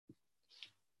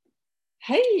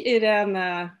Hei,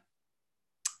 Irene.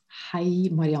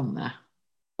 Hei, Marianne.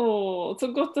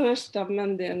 Så godt å høre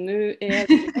stemmen din. Nå er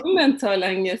det jammen så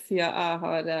lenge siden jeg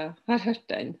har hørt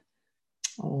den.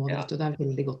 Ja. Det er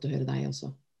veldig godt å høre deg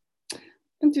også.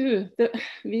 Men du,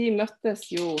 vi møttes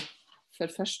jo for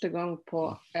første gang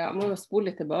jeg må jo spole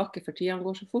litt tilbake, for tiden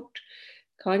går så fort.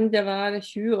 Kan det være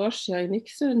 20 år siden i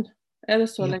Nyksund? Er det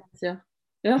så Ja. lenge siden?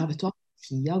 Ja. Ja, vet du hva?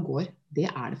 Tida går. Det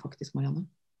er det faktisk, Marianne.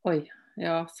 Oi,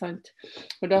 ja, sant.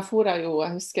 For da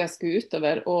jeg husker jeg skulle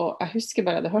utover, og jeg husker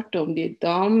bare jeg hadde hørt om de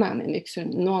damene i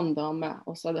Nyksund, noen damer,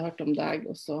 og så hadde jeg hørt om deg,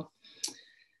 og så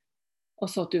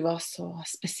at du var så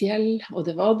spesiell, og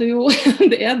det var du jo,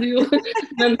 det er du jo,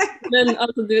 men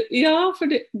altså ja, for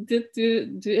du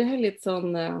er litt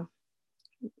sånn,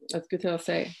 jeg skulle til å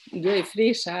si, du er i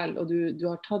fri sjel, og du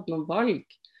har tatt noen valg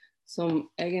som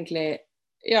egentlig,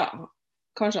 ja,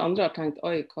 kanskje andre har tenkt,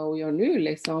 oi, hva hun gjør nå,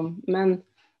 liksom, men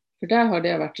for der har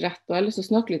det vært rett, og jeg har lyst til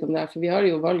å snakke litt om det, for vi har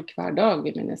jo valg hver dag,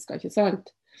 vi mennesker, ikke sant?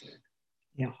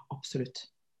 Ja, absolutt.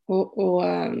 Og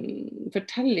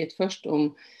fortell litt først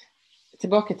om,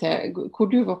 tilbake til hvor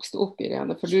du vokste opp,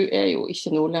 Irene, for du er jo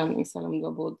ikke nordlending, selv om du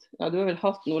har bodd, ja, du har vel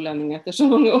hatt nordlending etter så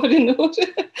mange år i nord.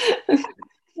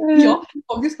 Ja,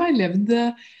 faktisk har jeg levd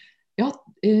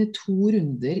 2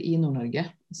 runder i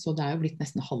Nord-Norge, så det er jo blitt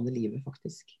nesten halve livet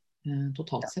faktisk,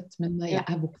 totalt sett. Men jeg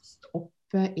er vokst opp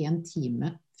 1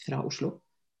 time fra Oslo.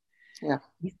 Ja.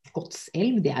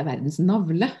 Skotselv, det er verdens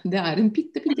navle. Det er en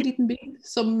bitte liten by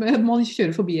som man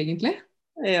kjører forbi egentlig.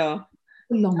 Ja.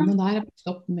 Og landet der er vokst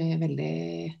opp med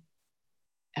veldig,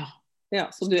 ja,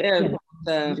 så du er jo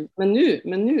men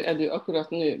nå er du akkurat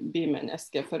nå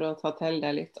bymenneske for å ta til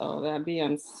deg litt av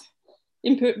byens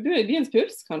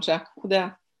puls, kanskje. Det,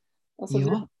 altså,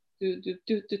 ja.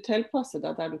 du tilpasser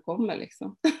deg der du kommer,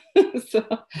 liksom. Så,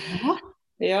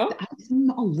 ja. Det er liksom,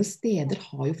 alle steder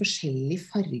har jo forskjellig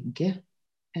farge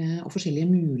og forskjellige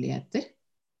muligheter.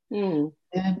 Jeg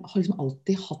har liksom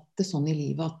alltid hatt det sånn i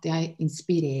livet at jeg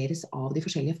inspireres av de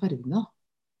forskjellige fargene.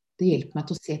 Det hjelper meg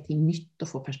til å se ting nytt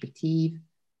og få perspektiv.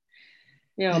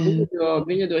 Ja,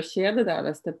 begynner du å kjede deg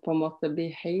hvis det på en måte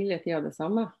blir hele tiden det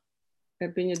samme?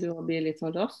 Begynner du å bli litt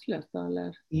sånn rastløs da,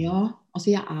 eller? Ja, altså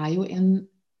jeg er jo en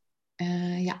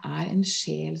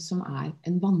sjel som er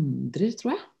en vandrer,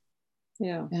 tror jeg.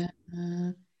 Ja.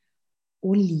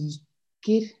 Og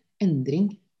liker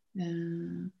endring.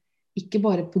 Ikke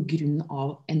bare på grunn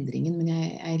av endringen, men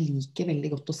jeg liker veldig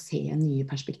godt å se nye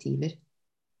perspektiver.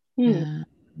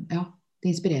 Ja, det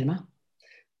inspirerer meg.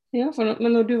 Ja,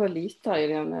 men når du var lita,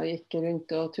 Irene, og gikk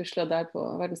rundt og tuslet der på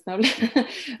verdens navle,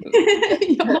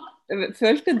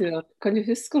 følte du kan du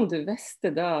huske om du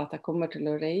visste da at jeg kommer til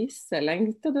å reise?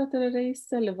 Lengte du etter å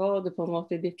reise, eller var du på en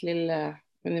måte i ditt lille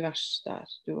univers der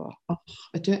du var?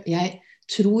 Vet du, jeg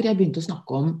tror jeg begynte å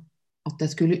snakke om at jeg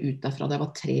skulle ut derfra da jeg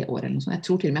var 3 år eller noe sånt. Jeg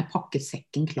tror til og med jeg pakket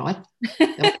sekken klar.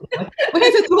 Og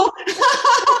jeg vet hva!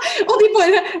 Og de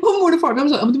bare, og mor og far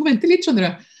sa, ja, men du må vente litt, skjønner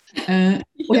du.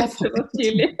 Og jeg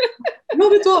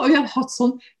har hatt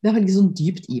sånn, det har ligget sånn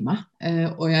dypt i meg,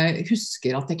 og jeg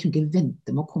husker at jeg kunne ikke vente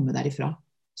med å komme derifra.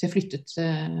 Så jeg flyttet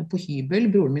på hybel,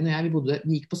 broren min og jeg,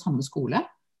 vi gikk på samme skole.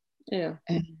 Ja.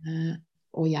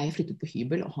 Og jeg flyttet på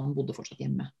hybel, og han bodde fortsatt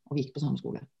hjemme, og vi gikk på samme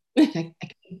skole. Så jeg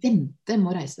kunne vente med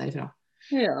å reise derifra.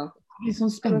 Ja. Det er litt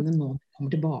sånn spennende nå når jeg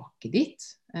kommer tilbake dit,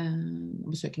 og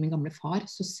besøker min gamle far,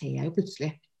 så ser jeg jo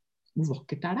plutselig hvor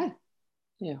vakkert det er der.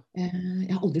 Ja.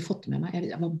 Jeg har aldri fått det med meg.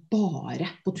 Jeg var bare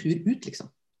på tur ut, liksom.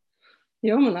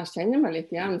 Ja, men jeg kjenner meg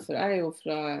litt igjen, for jeg er jo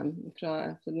fra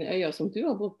den øya som du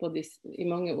har bodd på i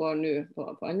mange år nå,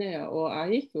 på Andøya, og jeg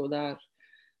gikk jo der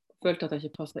og følte at jeg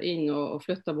ikke passet inn, og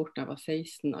flyttet bort da jeg var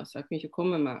 16, altså jeg kunne ikke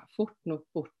komme meg fort nok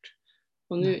bort.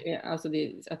 Og nå,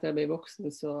 etter jeg ble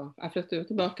voksen, så jeg flyttet jo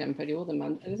tilbake en periode,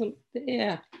 men liksom, det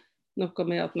er noe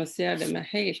med at man ser det med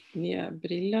helt nye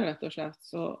briller, rett og slett,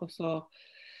 og så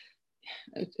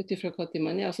ut ifra hva tid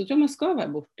man er, så tror jeg man skal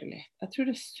være borte litt. Jeg tror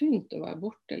det er sunt å være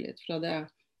borte litt fra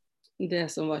det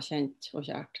som var kjent og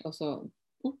kjært. Altså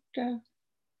borte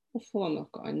og få noe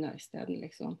annet i stedet,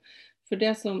 liksom. For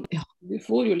det som, du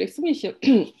får jo liksom ikke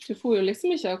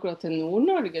akkurat til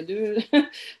Nord-Norge, du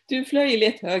fløy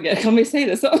litt høyere, kan vi si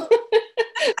det sånn?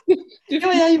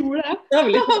 Ja, jeg gjorde det. Du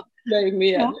fløy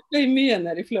mye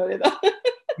ned i Florida.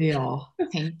 Ja,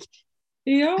 tenk.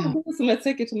 Ja, det er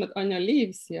sikkert som et annet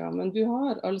liv, sier jeg, men du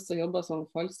har altså jobbet som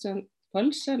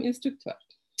fallskjerminstruktør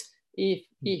i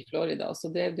Florida,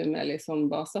 så det er du med liksom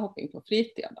basehopping på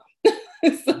fritida da.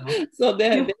 så det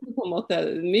er på en måte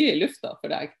mye i lufta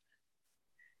for deg.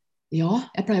 Ja,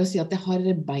 jeg pleier å si at jeg har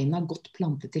beina godt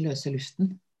plantet i løse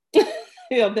luften.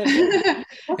 Ja, det er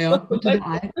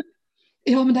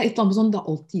men det er et eller annet sånn, det har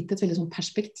alltid gitt et veldig sånn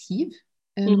perspektiv.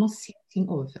 når man ser ting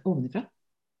ovenifra.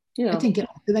 Ja. Jeg tenker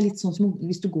at det er litt sånn som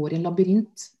hvis du går i en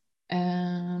labyrint,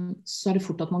 så er det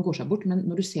fort at man går seg bort, men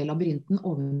når du ser labyrinten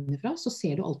ovenifra, så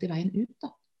ser du alltid veien ut, da.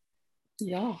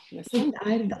 Ja, det er sant.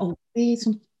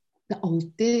 Det er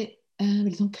alltid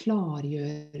veldig sånn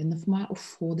klargjørende for meg å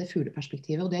få det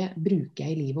fugleperspektivet, og det bruker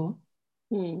jeg i livet også.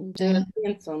 Det er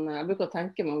fint sånn, jeg bruker å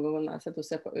tenke mange ganger når jeg sitter og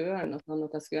ser på ørene og sånn,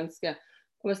 at jeg skulle ønske,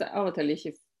 og hvis jeg av og til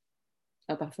ikke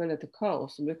at jeg føler til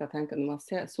kaos, så bruker jeg å tenke at når man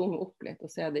zoomer opp litt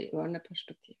og ser det i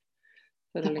ørneperspektiv.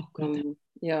 For å liksom,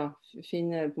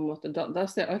 finne på en måte, da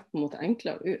ser alt på en måte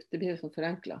enklere ut. Det blir sånn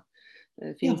forenklet.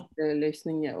 Finnes det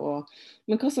løsninger.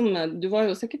 Men du var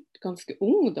jo sikkert ganske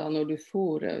ung da når du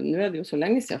for, nå er det jo så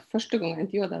lenge siden, første gang jeg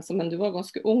intervjuet deg, men du var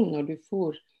ganske ung når du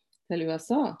for til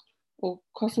USA. Og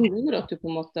hva som gjorde at du på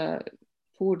en måte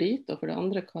for dit, og for det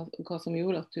andre, hva som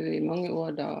gjorde at du i mange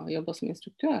år da jobbet som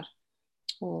instruktør?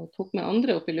 Og tok med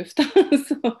andre opp i lufta.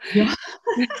 Vet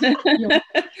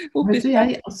du,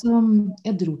 jeg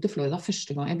dro til Florida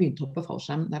første gang. Jeg begynte å hoppe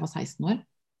fallskjerm da jeg var 16 år.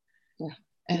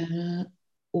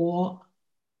 Og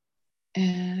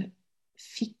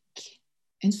fikk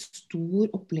en stor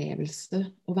opplevelse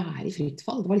å være i fritt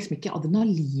fall. Det var liksom ikke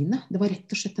adrenalinet. Det var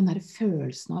rett og slett den der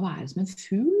følelsen av å være som en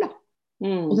fugl. Da.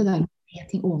 Og det der med å se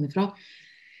ting ovenifra.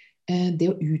 Det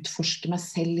å utforske meg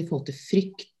selv i forhold til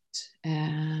frykt.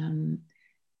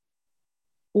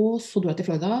 Og så dro jeg til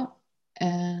Florida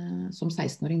som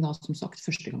 16-åring da, som sagt,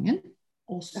 første gangen.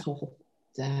 Og så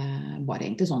hoppet bare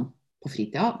egentlig sånn på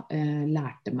fritida.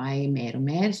 Lærte meg mer og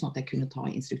mer, sånn at jeg kunne ta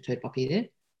instruktørpapirer.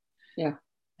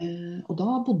 Og da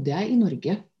bodde jeg i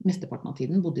Norge mesteparten av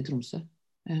tiden, bodde i Tromsø.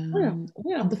 Og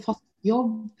hadde fast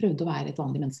jobb, prøvde å være et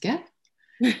vanlig menneske.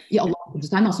 I alle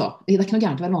ankomsttegn, altså. Det er ikke noe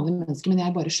gærent å være vanlig menneske, men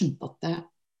jeg bare skjønte at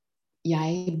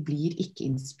jeg blir ikke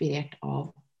inspirert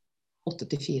av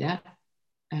 8-4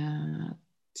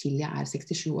 til jeg er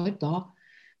 67 år, da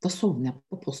sovner jeg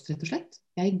på post, rett og slett.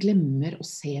 Jeg glemmer å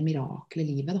se mirakel i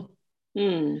livet, da.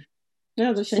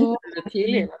 Ja, da kjente du det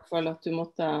tidlig i hvert fall, at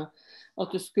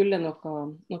du skulle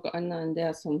noe annet enn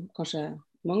det som kanskje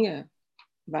mange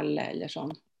velger, eller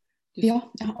sånn. Ja,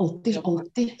 jeg har alltid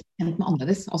kjent meg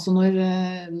annerledes. Altså når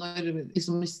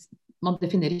liksom, man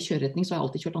definerer kjøreretning, så har jeg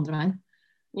alltid kjørt andre veien.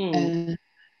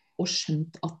 Og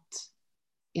skjønt at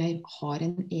jeg har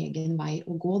en egen vei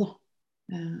å gå, da.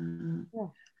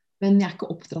 Men jeg er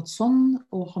ikke oppdratt sånn,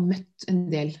 og har møtt en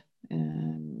del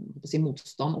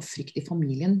motstand og frykt i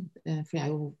familien. For jeg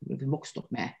er jo vokst opp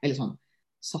med veldig sånn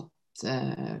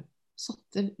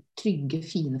satte trygge,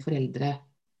 fine foreldre,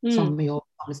 samme jobb,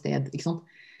 samme sted, ikke sant?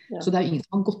 Så det er jo ingen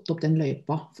som har gått opp den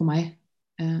løypa for meg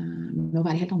med å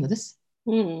være helt annerledes.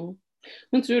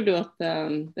 Men tror du at det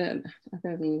er et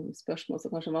spørsmål som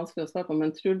kanskje er vanskelig å svare på,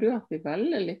 men tror du at vi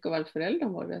velger likevel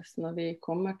foreldrene våre når vi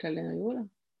kommer til denne jorda?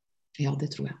 Ja, det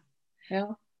tror jeg. Ja,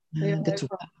 det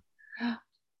tror jeg.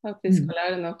 At vi skal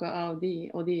lære noe av de,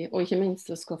 og ikke minst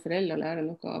så skal foreldre lære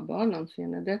noe av barna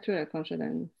sine. Det tror jeg kanskje er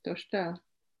den største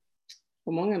på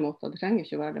mange måter. Det trenger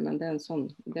ikke å være det, men det er en sånn,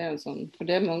 for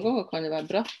det mange ganger kan det være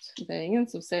bratt. Det er ingen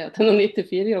som sier at det er noen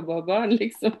 94-jobb og barn,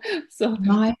 liksom. Så,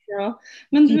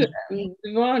 Men du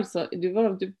var altså,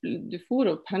 du for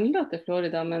og pendlet til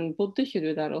Florida, men bodde ikke du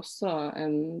der også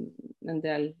en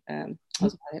del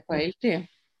på heltid?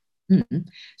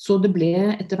 Så det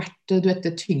ble etter hvert,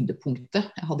 det tyngdepunktet.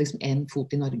 Jeg hadde liksom en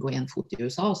fot i Norge og en fot i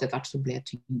USA, og så etter hvert så ble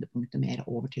tyngdepunktet mer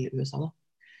over til USA da.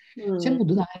 Så jeg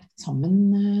bodde der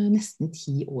sammen nesten i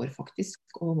 10 år faktisk,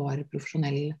 og var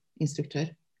profesjonell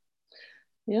instruktør.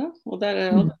 Ja, og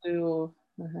der hadde du jo,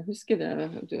 jeg husker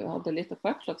det, du hadde litt av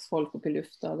hvert slags folk oppe i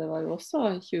lufta. Det var jo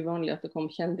også ikke uvanlig at det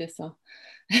kom kjendiser.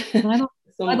 Neida.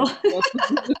 Som du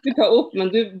skulle ta opp,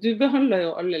 men du behandler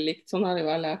jo alle likt, sånn har jo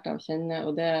jeg lært av å kjenne,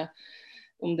 og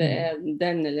om det er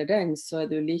den eller den, så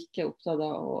er du like opptatt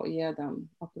av å gi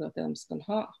dem akkurat det de skal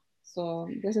ha. Så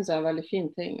det synes jeg er en veldig fin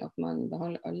ting, at man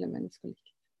behandler alle mennesker likt.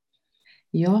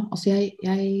 Ja, altså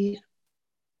jeg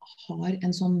har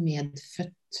en sånn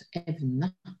medfødt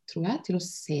evne, tror jeg, til å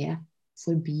se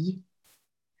forbi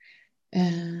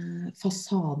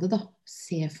fasade, da.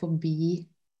 Se forbi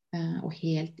og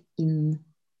helt inn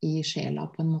i sjela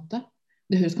på en måte.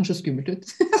 Det høres kanskje skummelt ut.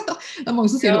 Det er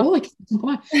mange som sier det, ikke sånn på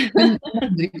meg. Men det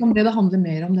handler ikke om det, det handler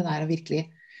mer om det der å virkelig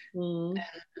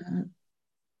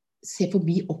se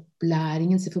forbi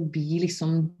opplæringen, se forbi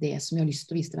liksom det som jeg har lyst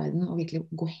til å vise til verden, og virkelig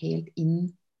gå helt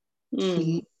inn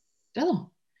til det da.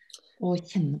 Og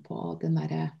kjenne på den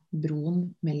der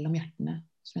broen mellom hjertene,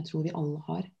 som jeg tror vi alle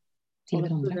har til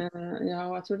hverandre.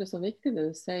 Og jeg tror det er så viktig det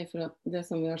du sier, for at det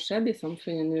som vi har skjedd i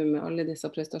samfunnet nå med alle disse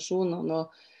prestasjonene, og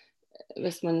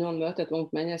hvis noen møter et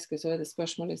ungt menneske, så det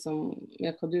spørsmål liksom,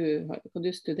 ja, hva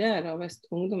du studerer, og hvis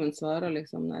ungdommen svarer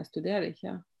liksom, nei, jeg studerer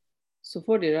ikke, så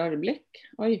får de rare blikk.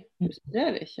 Oi, du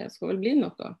studerer ikke, skal vel bli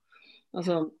noe.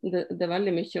 Altså, det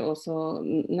veldig mye, og så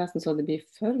nesten så det blir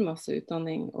for masse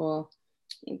utdanning, og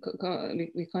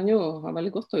vi kan jo ha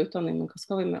veldig godt av utdanning, men hva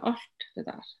skal vi med alt det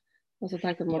der? Og så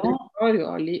tenker jeg at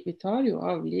vi tar jo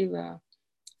av livet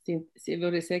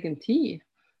vår egen tid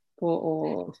på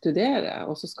å studere,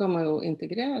 og så skal man jo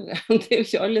integrere. Det er jo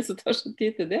ikke alle som tar seg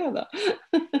tid til det, da.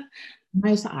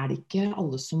 Nei, så det ikke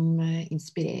alle som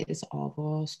inspireres av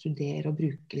å studere og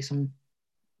bruke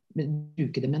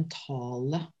det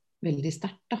mentale veldig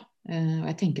sterkt, da. Og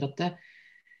jeg tenker at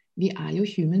vi jo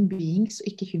human beings og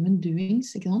ikke human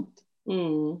doings, ikke sant?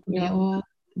 Ja.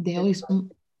 Det å liksom,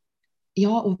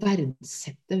 ja, å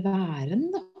verdsette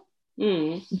væren, da.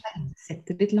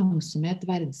 Verdsette litt langsomhet,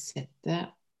 verdsette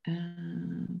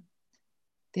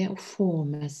det å få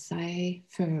med seg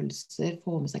følelser,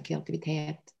 få med seg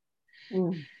kreativitet.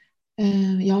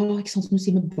 Ja, ikke sant, som du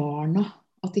sier med barna,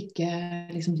 at ikke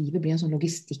liksom, livet blir en sånn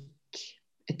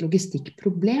et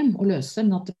logistikkproblem å løse,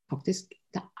 men at det faktisk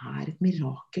det et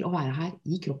mirakel å være her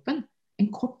i kroppen en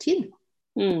kort tid.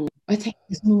 Og jeg tenker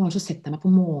liksom, noen ganger så setter jeg meg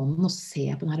på månen og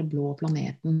ser på den her blå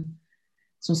planeten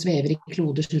som svever i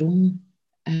kloders rom,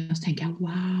 og så tenker jeg,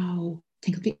 wow,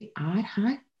 tenk at vi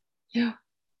her. Ja.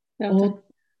 Og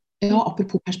ja,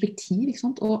 apropos perspektiv, ikke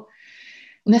sant? Og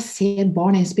når jeg ser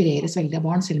barn, jeg inspireres veldig av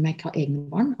barn, selv om jeg ikke har egne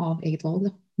barn av eget valg,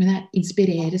 da. Men jeg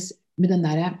inspireres med den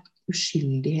der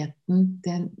uskyldigheten,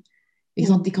 ikke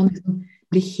sant? De kan liksom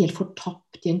bli helt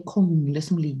fortapt i en kongle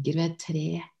som ligger ved et tre.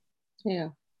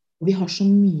 Ja. Og vi har så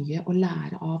mye å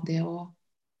lære av det å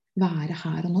være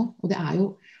her og nå, og det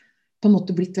jo på en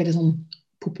måte blitt veldig sånn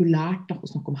populært da,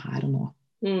 å snakke om her og nå.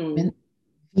 Men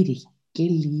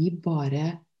virkelig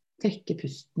bare trekke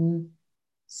pusten,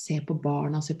 se på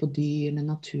barna, se på dyrene,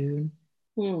 naturen.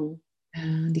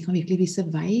 De kan virkelig vise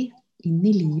vei inn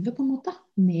i livet på en måte,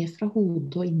 ned fra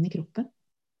hodet og inn i kroppen.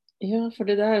 Ja, for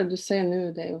det der du sier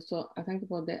nå, det jo så, jeg tenker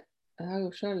på det, jeg har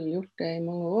jo selv gjort det i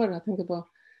mange år, jeg tenker på,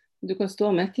 du kan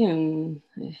stå midt i en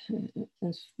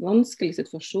vanskelig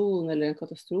situasjon eller en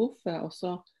katastrofe, og så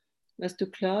hvis du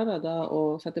klarer da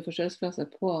å sette forsøksklasse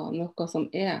på noe som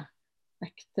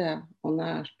ekte og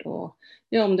nært, og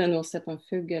ja, om det noe å se på en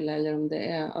fugl, eller om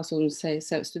det altså om du sier,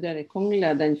 studere i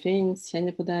kongle, den finnes,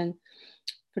 kjenne på den,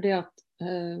 fordi at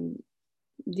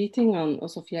de tingene,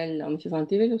 også fjellene, ikke sant,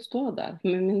 de vil jo stå der,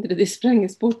 med mindre de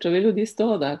sprenges bort, så vil jo de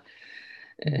stå der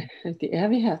ut i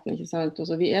evigheten, ikke sant, og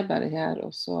så vi bare her, og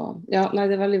så, ja, nei,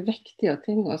 det veldig viktige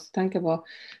ting, og så tenker jeg på,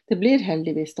 det blir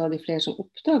heldigvis stadig flere som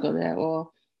oppdager det, og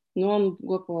noen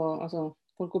går på, altså,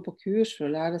 folk går på kurs for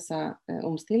å lære seg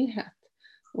om stillhet,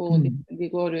 og de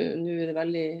går, nå det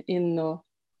veldig inn, og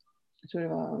jeg tror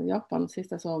det var Japan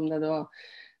sist jeg så om det, da,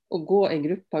 å gå i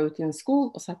gruppa ut i en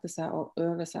skog og sette seg og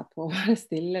øve seg på å være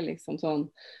stille, liksom sånn,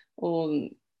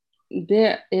 og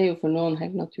det jo for noen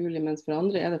helt naturlig, mens for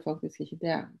andre det faktisk ikke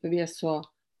det, for vi så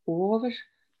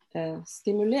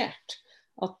overstimulert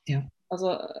at, ja. Altså,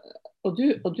 og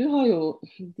du har jo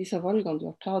disse valgene du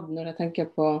har tatt, når jeg tenker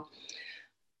på,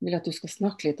 vil at du skal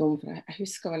snakke litt om, for jeg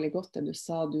husker veldig godt det du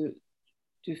sa,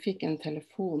 du fikk en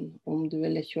telefon om du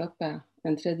ville kjøpe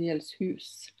en tredjedels hus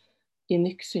i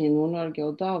Nyksund i Nord-Norge,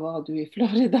 og da var du i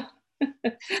Florida.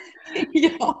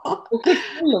 Ja. Og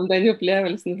fortell om den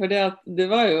opplevelsen, for det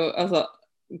var jo, altså,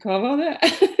 hva var det?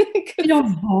 Ja,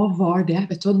 hva var det?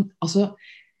 Vet du, altså,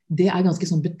 det ganske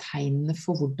sånn betegnende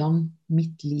for hvordan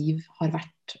mitt liv har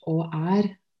vært og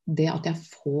det at jeg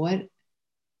får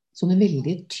sånne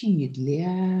veldig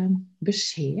tydelige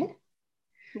beskjeder.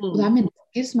 Og det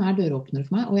mennesker som døråpnere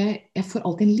for meg, og jeg får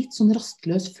alltid en litt sånn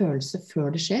rastløs følelse før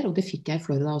det skjer, og det fikk jeg i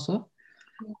Florida også.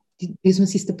 Liksom de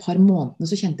siste par månedene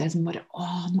så kjente jeg liksom bare,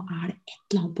 nå det et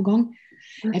eller annet på gang.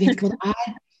 Jeg vet ikke hva det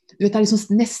Du vet, det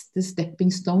liksom neste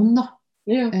stepping stone da.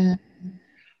 Ja.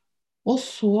 Og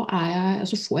så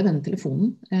får jeg denne telefonen.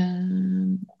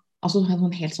 Altså har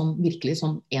jeg helt sånn, virkelig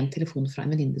sånn en telefon fra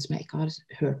en venninne som jeg ikke har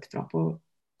hørt fra på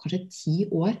kanskje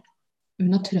 10 år.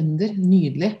 Hun trønder,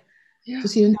 nydelig. Ja. Så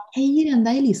sier hun, hei Irene,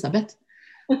 det Elisabeth.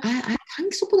 Jeg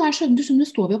tenker så på det her, skjønner du, nå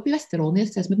står vi oppe i Vesterålen i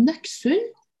et sted som Nøksund.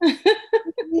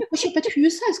 Vi må kjøpe et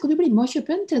hus her, skal du bli med og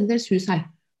kjøpe en tredjedels hus her?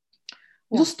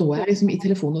 Og så står jeg liksom i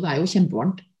telefonen, og det jo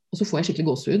kjempevarmt, og så får jeg skikkelig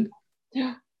gåsehud. Ja.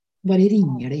 Bare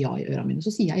ringer det ja i ørene mine,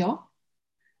 så sier jeg ja.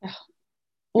 Ja.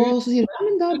 Og så sier hun,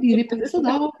 men da byr vi på det, så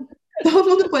da må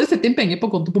du bare sette inn penger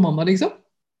på konto på mandag, liksom.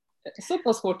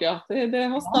 Såpass fort, ja. Det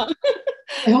hastet.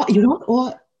 Ja, og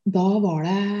da var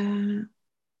det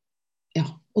ja,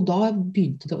 og da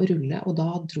begynte det å rulle, og da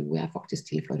dro jeg faktisk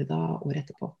til Florida året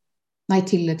etterpå. Nei,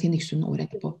 til Nyksund året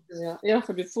etterpå. Ja,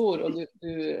 for du for, og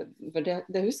for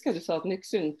det husker jeg du sa at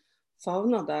Nyksund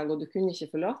savnet deg, og du kunne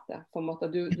ikke forlate. På en måte.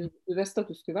 Du visste at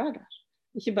du skulle være der.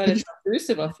 Ikke bare at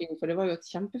huset var fint, for det var jo et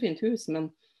kjempefint hus,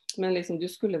 men liksom du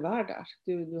skulle være der.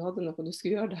 Du hadde noe du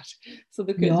skulle gjøre der. Så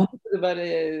du kunne du bare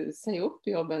si opp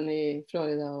jobben i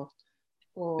Florida.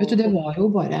 Vet du, det var jo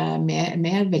bare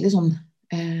med veldig sånn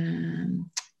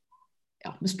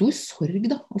med stor sorg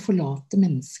da, å forlate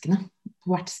menneskene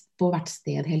på hvert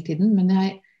sted hele tiden. Men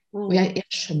jeg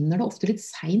skjønner det ofte litt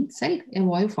sent selv. Jeg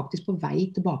var jo faktisk på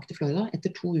vei tilbake til Florida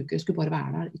etter 2 uker. Jeg skulle bare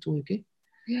være der i 2 uker.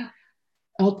 Ja.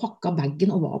 Jeg hadde pakket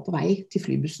bagen og var på vei til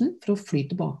flybussen for å fly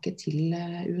tilbake til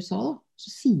USA. Da. Så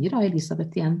sier da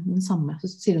Elisabeth igjen den samme. Så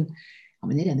sier hun, ja,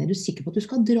 men Irene, er du sikker på at du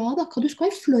skal dra da? Hva du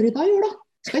skal i Florida gjøre da?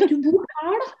 Skal ikke du bo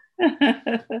her da?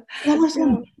 Det var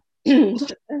sånn. Og så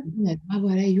skjønner jeg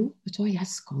bare, jo, vet du hva, jeg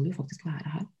skal jo faktisk være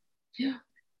her. Ja.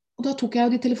 Og da tok jeg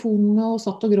jo de telefonene og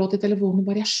satt og gråt i telefonen og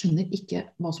bare, jeg skjønner ikke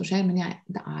hva som skjer, men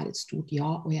det et stort ja,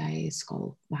 og jeg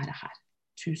skal være her.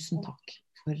 Tusen takk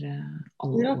for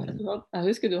alle årene. Jeg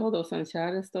husker du hadde også en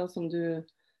kjæreste som du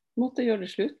måtte gjøre det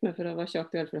slutt med, for det var ikke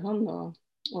aktuelt for han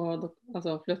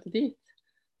å flytte dit.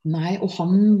 Nei, og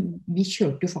vi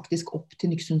kjørte jo faktisk opp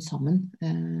til Nyksund sammen,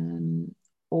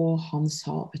 og han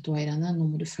sa, vet du hva Irene, nå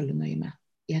må du følge nøye med.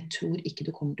 Jeg tror ikke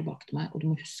du kommer tilbake til meg, og du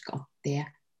må huske at det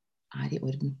i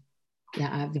orden.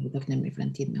 Jeg veldig takknemlig for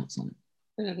den tiden vi har hatt sammen.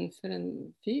 For en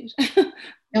fyr.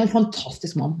 Ja, en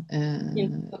fantastisk mann.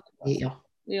 Ja.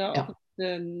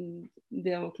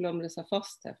 Det å klamre seg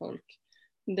fast til folk.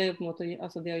 Det jo på en måte,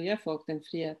 altså det å gi folk den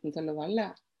friheten til å velge.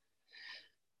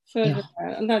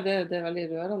 Nei, det veldig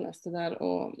rørende det der,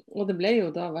 og det ble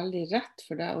jo da veldig rett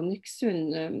for deg, og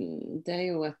Nyksund,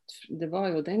 det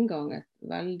var jo den gang et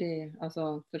veldig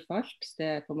forfalt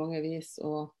sted på mange vis,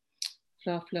 og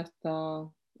fraflytta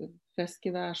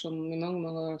fiskevær som i mange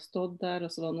år har stått der,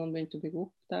 og så var noen begynt å bygge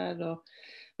opp der, og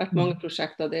vært mange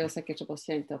prosjekter. Det jo sikkert såpass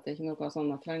kjent at det ikke noe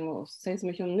sånn jeg trenger å si så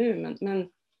mye om nå,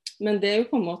 men det jo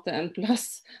på en måte en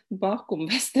plass bakom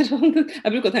Vesterålen.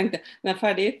 Jeg bruker å tenke det, når jeg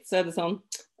ferdig dit, så det sånn,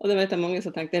 og det vet jeg mange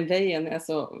som tenker,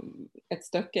 et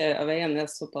stykke av veien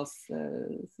såpass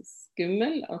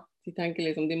skummel, at de tenker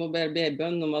liksom, de må bare be i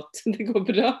bønn om at det går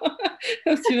bra.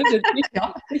 Det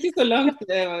ikke så langt,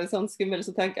 det sånn skummel,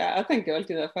 så tenker jeg tenker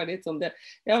alltid når jeg er ferdig sånn,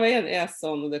 veien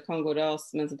sånn, og det kan gå ras,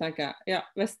 men så tenker jeg, ja,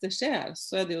 hvis det skjer,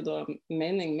 så det jo da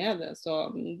mening med det, så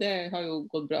det har jo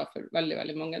gått bra for veldig,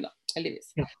 veldig mange da,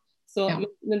 heldigvis. Ja. Så,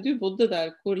 men du bodde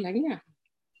der hvor lenge?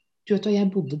 Du vet hva, jeg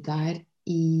bodde der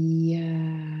i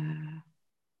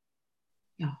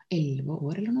 11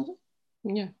 år eller noe.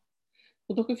 Ja.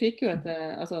 Og dere fikk jo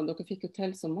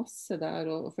til så masse der,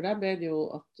 og for der ble det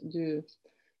jo at du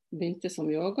begynte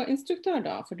som yogainstruktør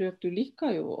da, for du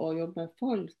liker jo å jobbe med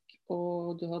folk,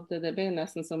 og det ble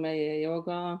nesten som en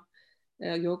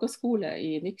yogaskole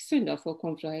i Nyksund da, folk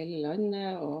kom fra hele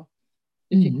landet, og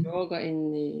du fikk yoga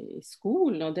inn i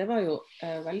skolen, og det var jo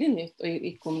veldig nytt, og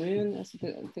i kommunen,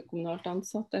 til kommunalt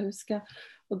ansatte, jeg husker.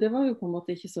 Og det var jo på en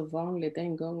måte ikke så vanlig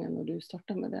den gangen når du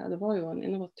startet med det. Det var jo en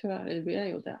innovatør, eller du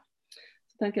jo det.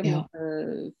 Så tenker jeg på,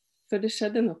 for det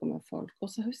skjedde noe med folk.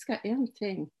 Og så husker jeg en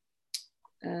ting.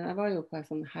 Jeg var jo på en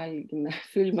sånn helg med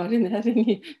full marinering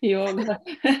i yoga.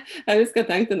 Jeg husker jeg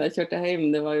tenkte når jeg kjørte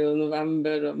hjem, det var jo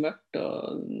november og mørkt og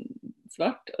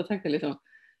svart, og tenkte liksom,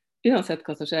 uansett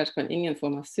hva som skjer, så kan ingen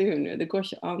få meg sur nå. Det går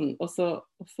ikke an. Og så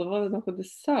var det noe du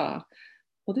sa.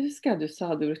 Og det husker jeg du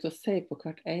sa, du brukte å si på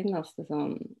hvert eneste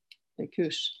sånn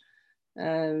kurs.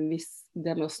 Hvis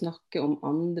det med å snakke om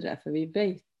andre, for vi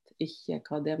vet ikke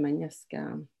hva det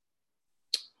mennesket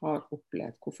har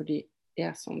opplevd. Hvorfor de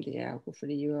som de og hvorfor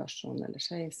de gjør sånn, eller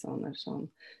sier sånn, eller sånn.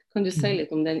 Kan du si litt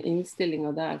om den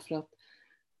innstillingen der? For at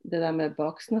det der med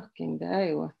baksnakking, det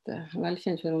jo et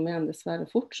velkjent fenomen dessverre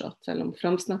fortsatt, selv om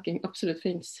framsnakking absolutt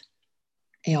finnes.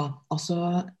 Ja,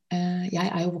 altså,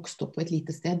 jeg jo vokst opp på et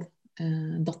lite sted.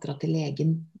 Datteren til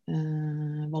legen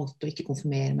valgte å ikke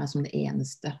konfirmere meg som det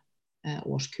eneste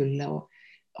årskullet, og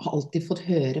har alltid fått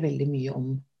høre veldig mye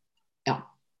om,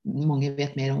 mange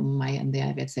vet mer om meg enn det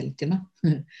jeg vet selv til meg.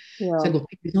 Ja. Så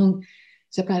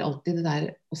jeg pleier alltid det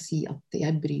der å si at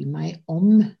jeg bryr meg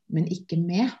om, men ikke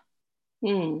med.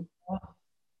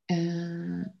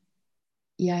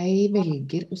 Jeg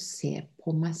velger å se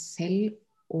på meg selv,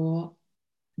 og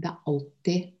det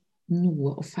alltid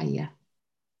noe å feie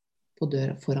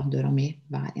foran døra mi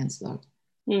hver eneste dag.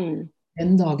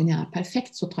 Den dagen jeg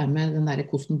perfekt, så tar jeg med den der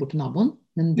kosten bort til naboen,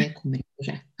 men det kommer ikke til å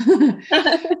skje.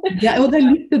 Og det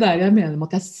litt det der jeg mener om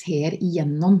at jeg ser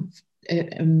igjennom.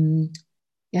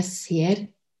 Jeg ser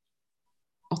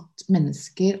at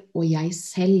mennesker og jeg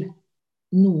selv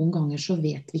noen ganger så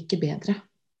vet vi ikke bedre.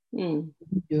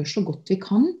 Vi gjør så godt vi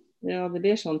kan. Ja, det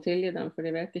blir sånn tilgi dem, for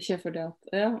de vet ikke for det at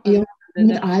ja,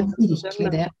 men det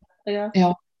virkelig det.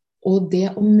 Ja. Og det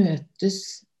å møtes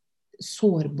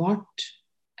sårbart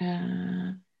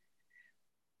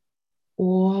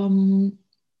og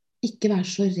ikke være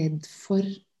så redd for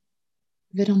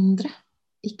hverandre.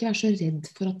 Ikke være så redd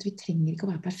for at vi trenger ikke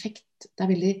å være perfekt. Det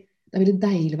er veldig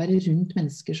deilig å være rundt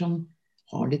mennesker som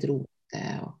har litt rote.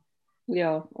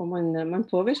 Ja, og man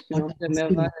påvirker andre med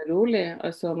å være rolig.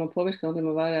 Altså, man påvirker andre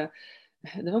med å være...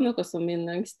 Det var noe som min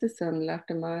yngste sønn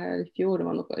lærte meg i fjor, det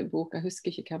var noe i bok, jeg husker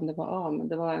ikke hvem det var av, men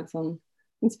det var en sånn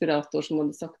inspirator som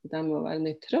hadde sagt at de må være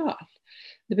nøytral.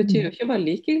 Det betyr jo ikke å være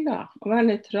likeglad. Å være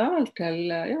nøytral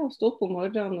til å stå opp om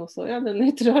morgenen og så, det er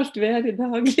nøytralt vær i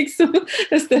dag, liksom.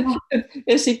 Hvis det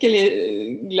er skikkelig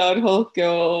gladholke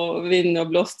og vind og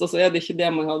blåst, og så er det ikke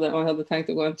det man hadde tenkt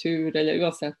å gå en tur, eller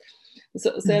uansett.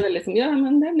 Så er det liksom,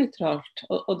 men det er nøytralt.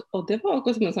 Og det var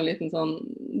akkurat som en sånn liten sånn,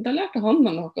 da lærte han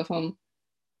meg noe sånn,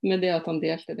 med det at han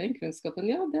delte den kunnskapen.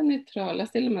 Ja, det er nøytral,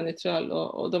 jeg stiller meg nøytral,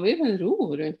 og da blir det en ro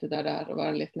rundt det der å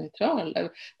være litt nøytral.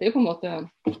 Det er jo på en måte,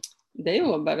 det er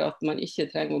jo bare at man ikke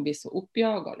trenger å bli så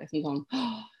oppjaget, liksom sånn,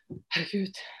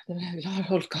 herregud, det er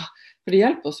gladholka, for det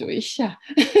hjelper oss jo ikke.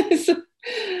 Så.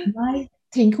 Nei,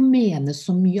 trenger ikke å mene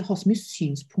så mye, ha så mye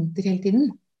synspunkter hele tiden.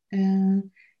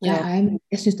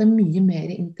 Jeg synes det er mye mer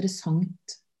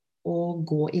interessant å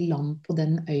gå i land på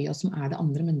den øya som er det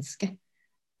andre mennesket.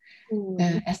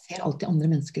 Jeg ser alltid andre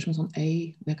mennesker som en sånn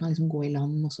øy, hvor jeg kan liksom gå i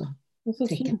land, og så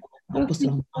trekke på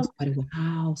stranden, og så bare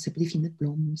wow, se på de fine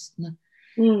blomstene.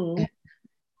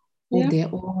 Og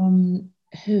det å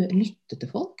lytte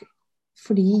til folk,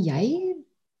 fordi jeg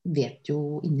vet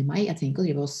jo inni meg, jeg trenger ikke å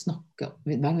drive og snakke,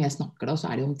 hver gang jeg snakker da, så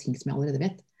er det jo om ting som jeg allerede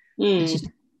vet. Jeg synes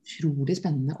det er utrolig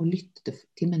spennende å lytte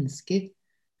til mennesker,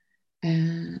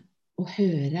 og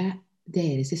høre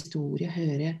deres historie,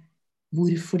 høre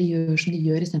hvorfor de gjør som de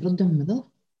gjør, i stedet for å dømme det.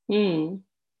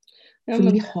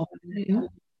 Fordi vi har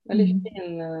veldig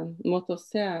fin måte å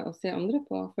se andre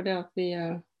på, for det at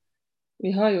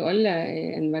vi har jo alle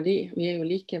en verdi. Vi er jo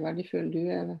like verdifull. Du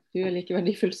er like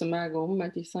verdifull som meg og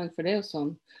omvendt, for det er jo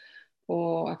sånn.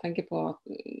 Og jeg tenker på at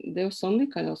det er jo sånn vi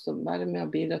kan også være med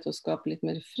og bidra til å skape litt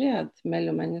mer fred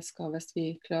mellom mennesker, hvis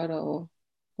vi klarer å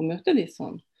møte de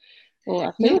sånn. Og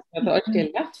jeg tror at det alltid er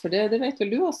lett, for det vet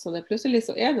vel du også. Plutselig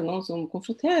så er det noen som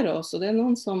konfronterer oss, og det er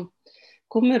noen som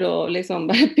kommer og liksom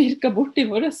bare pirker bort i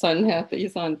våre sannhet. Ikke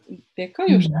sant? Det kan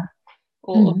jo skje.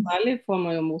 Og særlig får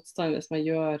man jo motstand hvis man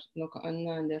gjør noe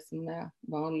annet enn det som er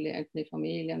vanlig, enten i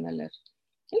familien eller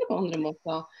på andre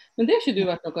måter. Men det har ikke du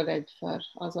vært noe redd for.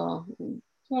 Altså,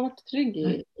 du har vært trygg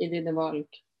i dine valg.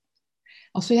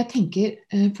 Altså jeg tenker,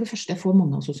 for det første, jeg får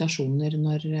mange assosiasjoner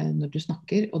når du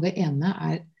snakker, og det ene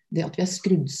er det at vi er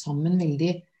skrudd sammen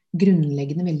veldig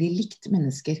grunnleggende, veldig likt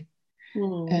mennesker.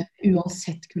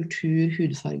 Uansett kultur,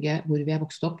 hudfarge, hvor vi er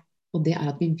vokst opp. Og det er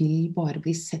at vi vil bare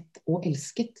bli sett og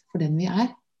elsket for den vi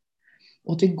er.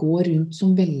 Og at vi går rundt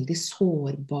som veldig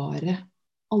sårbare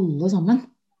alle sammen.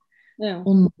 Ja.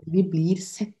 Og når vi blir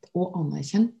sett og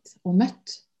anerkjent og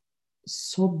møtt,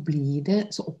 så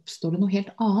oppstår det noe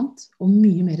helt annet og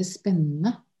mye mer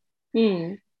spennende.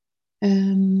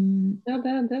 Ja,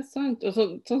 det er sant. Og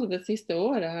sånn som det siste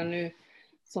året her nå,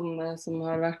 som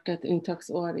har vært et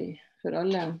unntaksår for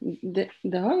alle, det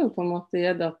har jo på en måte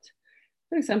gitt at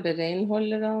for eksempel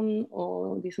renholderne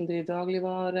og de som driver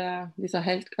dagligvare, disse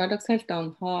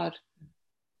hverdagsheltene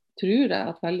tror jeg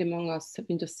at veldig mange har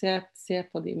begynt å se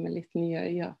på dem med litt nye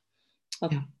øyne.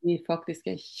 At de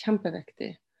faktisk er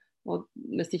kjempeviktige. Og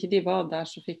hvis ikke de var der,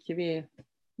 så fikk vi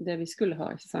det vi skulle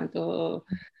ha, ikke sant? Og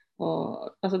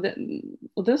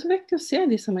det er så viktig å se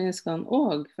disse menneskene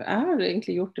også, for jeg har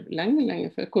egentlig gjort det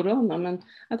lenge før korona, men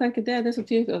jeg tenker det er så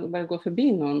tydelig at bare gå forbi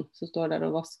noen som står der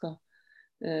og vasker.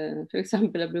 For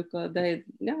eksempel, jeg bruker det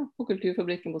på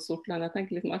Kulturfabrikken på Sortland, jeg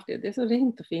tenker liksom alltid, det er så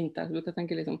rent og fint der, så bruker jeg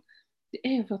tenke liksom, det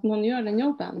er jo for at noen gjør den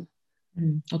jobben.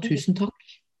 Og tusen takk.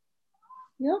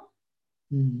 Ja,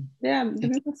 det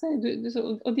bruker jeg si,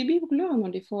 og de blir jo glad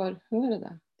når de får høre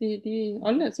det.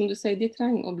 Alle, som du sier, de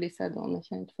trenger å bli sett og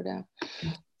anerkjent for det.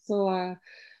 Så,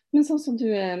 men sånn som du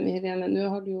er, Irene, nå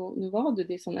var du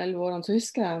de sånn 11 årene, så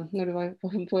husker jeg når du var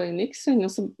på Nyksund,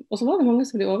 og så var det mange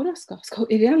som ble overrasket. Skal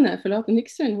Irene forlate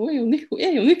Nyksund? Hun er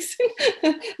jo Nyksund!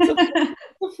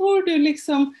 så får du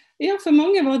liksom, for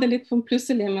mange var det litt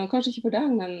plutselig, men kanskje ikke for deg,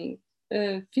 men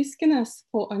Fiskenes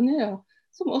på Andøya,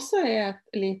 som også er et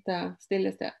lite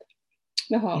stille sted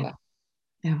ved havet.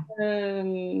 Ja.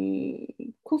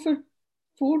 Hvorfor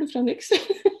får du fra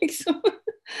Nyksund, liksom?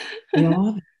 Ja,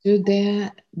 det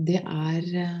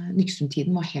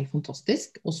Nyksum-tiden var helt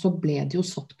fantastisk, og så ble det jo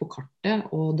satt på kartet,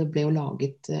 og det ble jo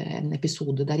laget en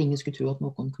episode der ingen skulle tro at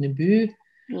noen kunne bo.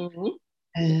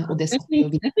 Og det satt jo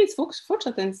Det finnes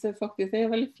fortsatt en faktisk,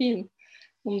 det veldig fin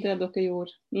om det dere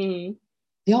gjorde.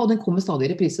 Ja, og den kommer stadig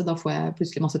i reprise, da får jeg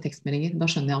plutselig masse tekstmeldinger, da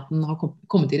skjønner jeg at den har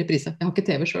kommet i reprise. Jeg har ikke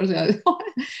TV selv, så jeg...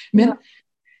 Men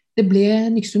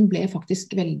Nyksum ble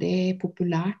faktisk veldig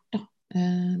populært da.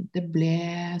 Det ble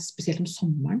spesielt om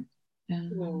sommeren.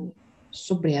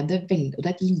 Så ble det veldig, og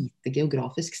det et lite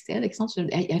geografisk sted, ikke sant? Så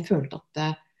jeg følte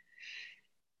at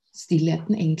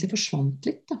stillheten egentlig forsvant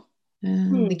litt da.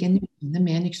 Det genuine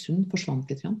med Nyksum forsvant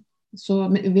litt. Så,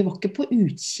 men vi var ikke på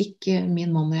utkikk,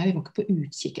 min mann og jeg, vi var ikke på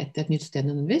utkikk etter et nytt sted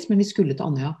nødvendigvis, men vi skulle til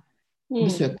Andøya og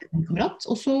besøke en kamerat,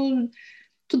 og så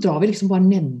drar vi liksom bare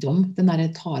nedom den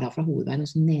der Tara fra hovedveien,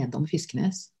 og så nedom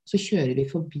Fiskenes. Så kjører vi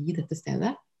forbi dette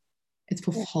stedet, et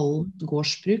forfallet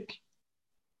gårdsbruk,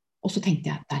 og så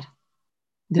tenkte jeg der.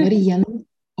 Det var igjen,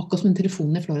 akkurat som den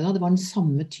telefonen i Florida, det var den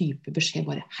samme type beskjed,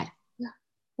 bare her.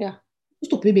 Så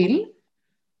stopper vi bilen,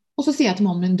 og så sier jeg til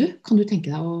mannen min, du, kan du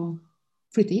tenke deg å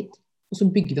flytte hit? Og så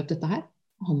bygger vi opp dette her.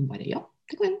 Og han bare, ja,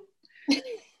 det kan jeg.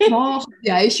 Da hadde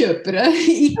jeg kjøpere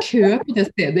i kø på det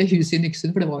stedet, huset i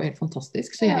Nyksum, for det var jo helt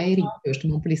fantastisk. Så jeg ringte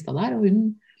førstemann på lista der, og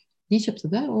de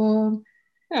kjøpte det. Og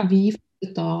vi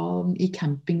flyttet da i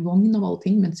campingvogn av alle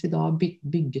ting, mens vi da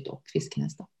bygget opp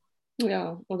Fiskenes da.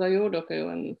 Ja, og da gjorde dere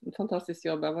jo en fantastisk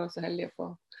jobb. Jeg var så heldig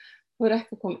å få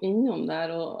rekke å komme innom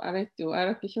der. Og jeg vet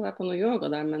ikke være på noe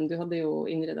yoga der, men du hadde jo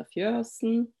innredet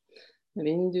fjøsen, med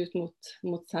vindu ut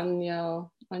mot Senja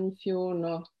og Andfjorden.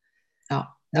 Og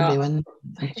det ble jo en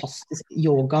fantastisk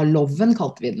yoga-loven,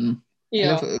 kalte vi den.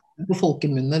 Eller på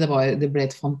folkemunne, det ble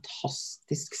et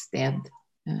fantastisk sted.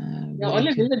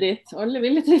 Alle ville dit,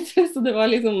 så det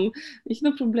var liksom ikke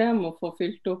noe problem å få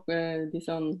fylt opp de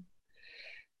sånn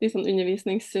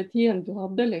undervisningstiden du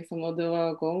hadde, liksom, og det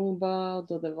var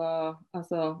gongbad, og det var,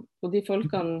 altså, og de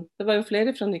folkene, det var jo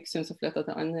flere fra Nyksum som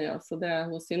flyttet til Andøya, så det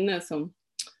hos Synne som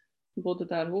bodde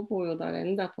der, hun bor jo der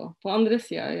enda på andre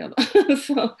siden,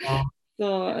 så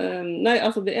nei,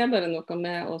 altså det bare noe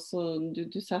med, og så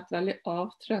du setter veldig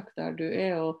avtrykk der du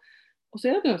og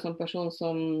så du en sånn person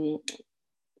som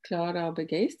klarer å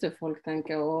begeistre folk,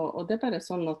 tenker jeg, og det bare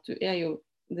sånn at du jo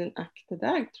den ekte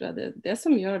deg, tror jeg, det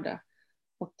som gjør det,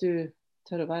 at du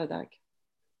tør å være deg.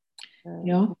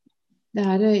 Ja,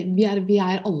 vi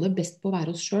alle best på å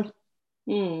være oss selv.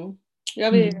 Ja,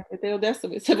 det jo det som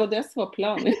var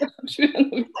planen. Og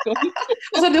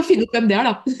så det å finne ut hvem det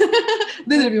da.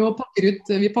 Det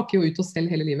vi pakker jo ut oss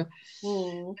selv hele livet.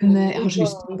 Men jeg har så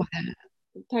lyst til å bare...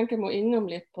 Jeg må innom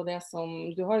litt på det som...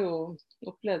 Du har jo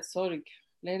opplevd sorg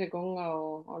flere ganger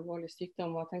og alvorlig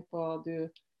sykdom. Og tenk på at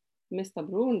du mistet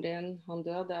broren din. Han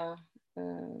døde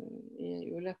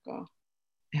i ulykka.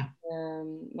 Ja.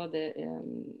 Var det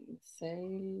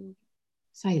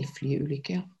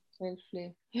seilflyulykke, Seilfly.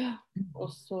 Ja,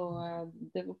 og så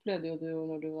det opplevde jo du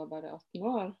når du var bare 18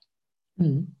 år.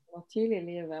 Det var tidlig i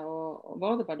livet, og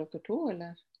var det bare dere to,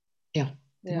 eller? Ja,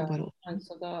 det var bare 8.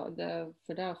 Så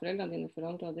for deg og foreldrene dine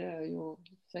forandret, det jo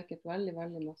sikkert veldig,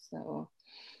 veldig masse,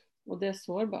 og det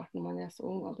sårbart når man så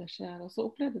ung, og det skjer. Og så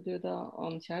opplevde du da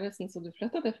han kjæresten, så du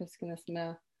flyttet til Fiskenes med,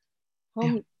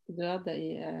 han døde i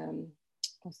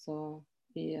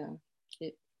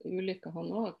ulykka han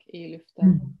også, i lufta.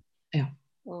 Ja.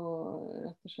 Og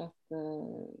rett og slett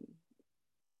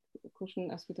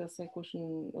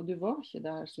og du var ikke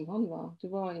der som han var, du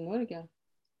var i Norge?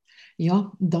 Ja,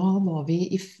 da var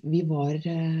vi var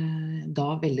da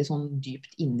veldig sånn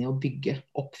dypt inne i å bygge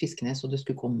opp Fiskenes, og det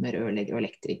skulle komme rørlegger og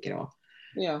elektrikere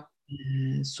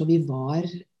så vi var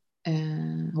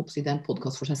jeg håper å si det en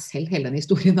podcast for seg selv, hele den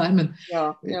historien der, men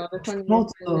det kan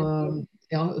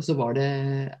så var det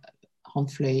han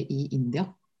fløy i India,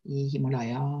 i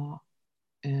Himalaya,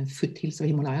 foothills av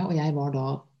Himalaya, og jeg var da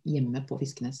hjemme på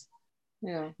Fiskenes.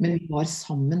 Men vi var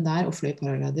sammen der og fløy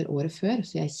paraglider året før,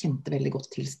 så jeg kjente veldig godt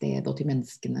til stedet og til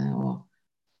menneskene.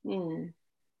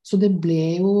 Så det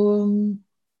ble jo,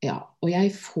 og jeg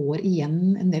får igjen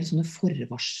en del sånne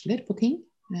forvarsler på ting.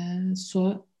 Så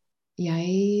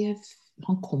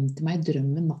han kom til meg i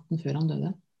drømmen natten før han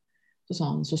døde. Så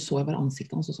jeg bare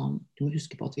ansiktet hans, og så sa han, du må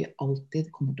huske på at vi alltid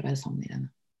kommer til å være sammen i henne.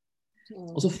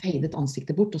 Og så feidet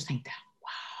ansiktet bort, og så tenkte jeg,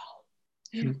 wow,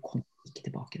 hun kom ikke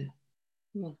tilbake,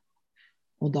 du.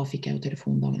 Og da fikk jeg jo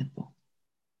telefon dagen etterpå.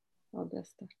 Ja, det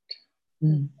sterkt.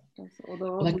 Og da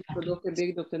var dere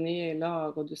bygd opp det nye i lag,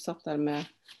 og du satt der med,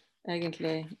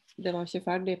 egentlig, det var ikke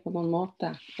ferdig på noen måte.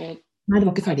 Nei, det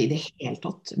var ikke ferdig i det hele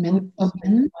tatt. Men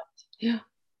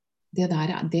det der,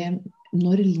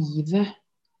 når livet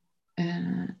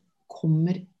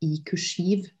kommer i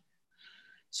kursiv,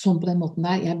 sånn på den måten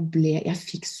der, jeg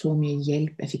fikk så mye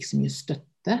hjelp, jeg fikk så mye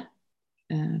støtte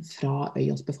fra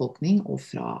øyas befolkning og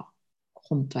fra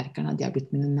håndverkerne, de har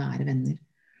blitt mine nære venner.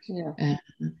 Ja.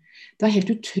 Det var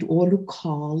helt og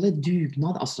lokale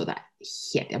dugnad, altså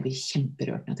jeg blir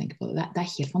kjemperørt når jeg tenker på det. Det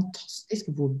er helt fantastisk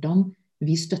hvordan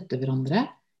vi støtter hverandre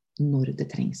når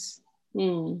det trengs.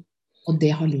 Og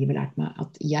det har livet lært meg,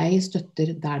 at jeg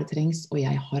støtter der det trengs, og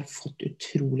jeg har fått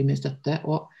utrolig mye støtte,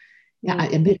 og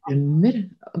jeg berømmer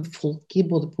folk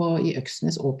både i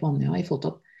Øksnes og på Andøya i forhold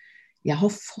til at jeg har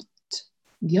fått,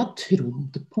 de har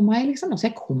trodd på meg liksom,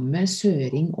 altså jeg kommer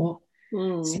søring og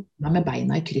setter meg med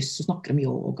beina i kryss og snakker om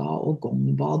yoga og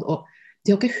gongbad, og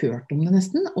de har ikke hørt om det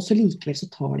nesten, og så likevel så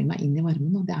tar de meg inn i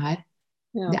varmen, og det er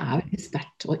veldig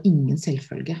sterkt, og ingen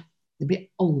selvfølge. Det blir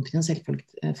aldri en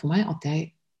selvfølge for meg at jeg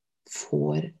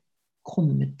får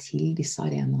komme til disse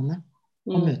arenaene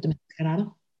og møte mennesker der da.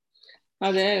 Ja,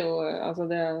 det er jo, altså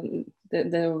det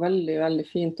er jo veldig, veldig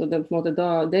fint, og det, på en måte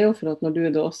det er jo for at når du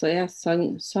da også er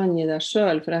sann i deg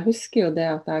selv, for jeg husker jo det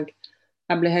at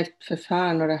jeg ble helt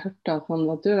forfæret når jeg hørte at han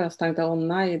var død, så tenkte jeg, å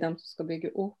nei, de som skal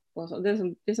bygge opp, og så. Det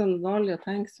er sånn vanlig å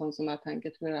tenke sånn som jeg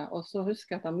tenker, tror jeg, og så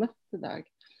husker jeg at jeg møtte deg,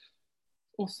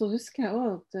 og så husker jeg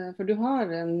også at, for du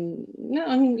har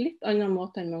en litt annen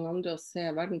måte enn mange andre å se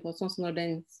verden på, sånn som når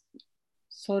den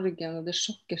sorgen og det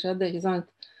sjokket skjedde, ikke sant?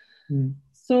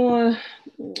 Så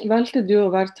valgte du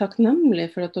å være takknemlig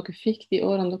for at dere fikk de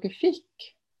årene dere fikk,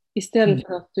 i stedet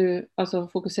for at du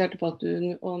fokuserte på at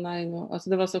du, å nei,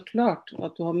 altså det var så klart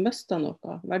at du har mistet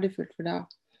noe verdifullt for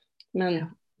deg, men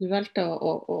du valgte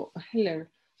å heller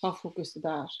ha fokuset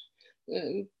der.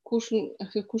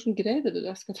 Hvordan greide du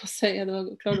det, skal jeg si?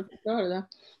 Klarer du å forklare det?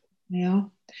 Ja,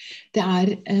 det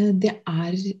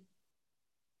er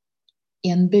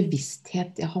en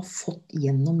bevissthet jeg har fått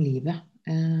gjennom livet,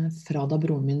 fra da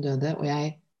broren min døde, og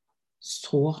jeg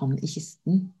så han i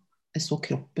kisten, jeg så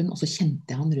kroppen, og så kjente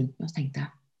jeg han rundt meg, og så tenkte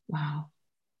jeg, wow,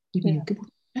 de blir jo ikke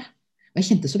borte. Og jeg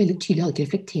kjente så veldig tydelig, jeg hadde ikke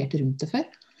reflektert rundt det før.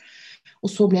 Og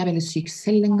så ble jeg veldig syk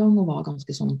selv en gang, og var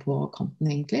ganske sånn på kanten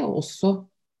egentlig, og også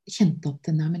kjente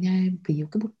at, nei, men jeg blir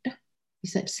jo ikke borte.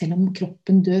 Selv om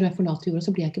kroppen dør, og jeg forlater jorda,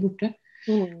 så blir jeg ikke borte.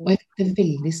 Og jeg fikk det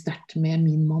veldig sterkt med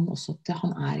min mann også, at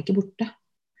han er ikke borte.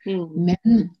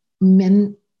 Men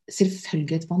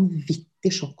selvfølgelig et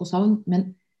vanvittig sjokk og savn,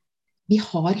 men vi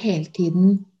har hele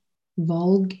tiden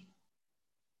valg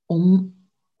om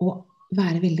å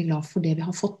være veldig glad for det vi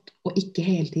har fått, og ikke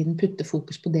hele tiden putte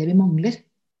fokus på det vi mangler.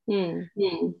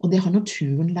 Og det har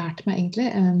naturen lært meg egentlig.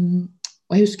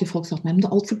 Og jeg husker folk sa til meg, men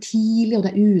det er alt for tidlig, og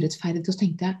det er urettferdig. Og så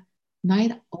tenkte jeg, nei,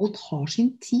 alt har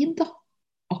sin tid da.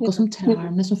 Akkurat som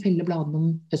trærne som feller bladene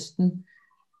om høsten.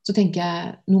 Så tenker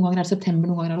jeg, noen ganger er det september,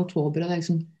 noen ganger er det oktober, og det er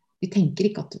liksom, vi tenker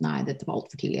ikke at nei, dette var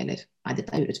alt for tidlig, eller nei,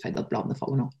 dette er urettferdig at bladene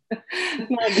faller nå.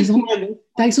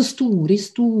 Det er så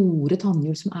store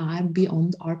tannhjul som er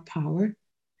beyond our power.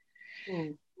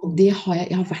 Og det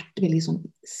jeg har vært veldig sånn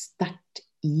sterkt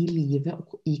i livet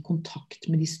og i kontakt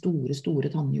med de store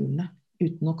tannhjulene,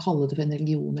 uten å kalle det for en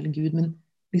religion eller Gud, men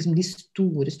liksom de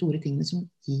store tingene som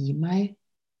gir meg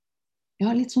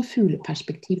litt sånn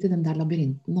fugleperspektiv til den der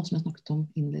labyrinten som jeg snakket om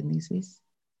innledningsvis.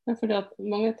 Ja, fordi at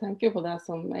mange tenker jo på deg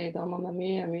som ei dame med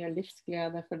mye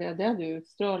livsglede, for det er det du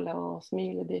utstråler, og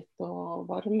smilet ditt og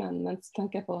varmen, mens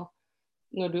tenker jeg på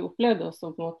når du opplevde også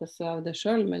på en måte sveve det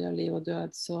selv mellom liv og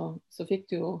død, så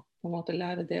fikk du jo på en måte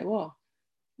lære det også.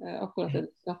 Akkurat det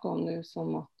du snakket om nå,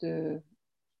 som at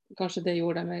du kanskje det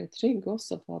gjorde deg mer trygg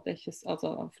også på at det ikke,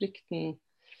 altså frykten,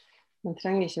 man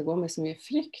trenger ikke gå med så mye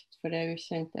frykt for det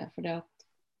ukjente, for det at,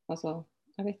 altså,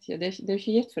 jeg vet ikke, det er jo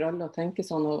ikke gitt for alle å tenke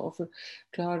sånn og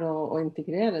klare å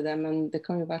integrere det, men det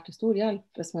kan jo være til stor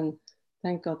hjelp hvis man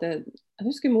tenker at det, jeg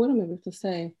husker mora mi brukte å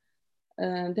si,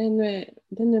 det er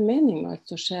noe mening med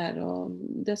alt som skjer, og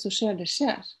det som skjer, det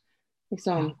skjer,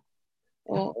 liksom.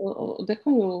 Og det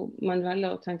kan jo man velge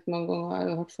å tenke mange ganger, jeg har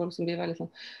jo hørt folk som blir veldig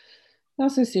sånn,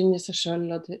 som synder seg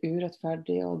selv, og det er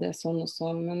urettferdig, og det er sånn og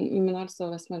sånn, men altså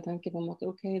hvis man tenker på en måte,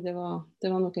 ok, det var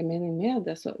noe mening med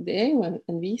det, så det er jo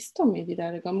en visdom i de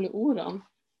der gamle ordene.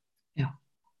 Ja,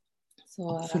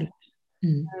 så, absolutt.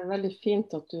 Det er veldig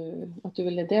fint at du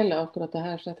ville dele akkurat det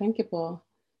her, så jeg tenker på,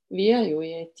 vi er jo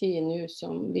i en tid nå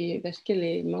som vi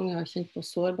virkelig, mange har kjent på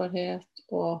sårbarhet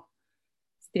og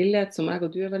stillhet, som jeg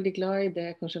og du er veldig glad i, det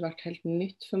har kanskje vært helt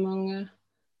nytt for mange.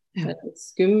 Det er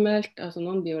skummelt, altså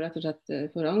noen blir jo rett og slett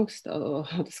for angst og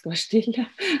at det skal være stille,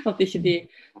 at ikke de,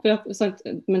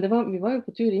 men vi var jo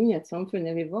på tur inn i et samfunn,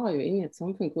 vi var jo inne i et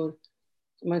samfunn hvor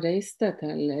man reiste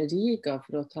til Riga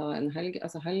for å ta en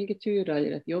helgetur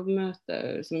eller et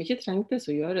jobbmøte, som ikke trengtes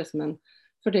å gjøres, men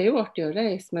For det jo artig å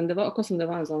reise, men det var akkurat som det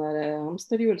var en sånn der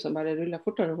hamsterhjul som bare rullet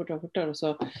fortere og fortere og fortere, og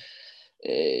så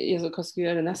hva skal vi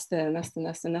gjøre neste.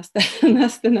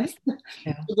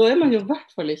 Ja. Og da man jo i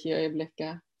hvert fall ikke i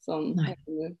øyeblikket sånn.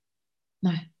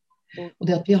 Nei. Og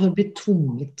det at vi har blitt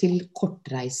tvunget til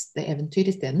kortreiste eventyr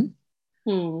i stedet.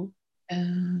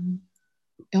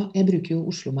 Ja, jeg bruker jo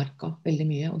Oslomarka veldig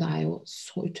mye, og det jo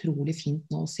så utrolig fint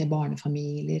nå å se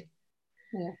barnefamilier.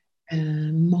 Ja.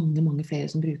 Mange flere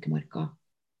som bruker marka.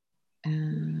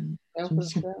 Som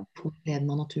kjenner på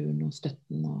gleden av naturen og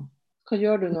støtten. Hva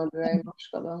gjør du når du i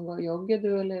marka da? Jogger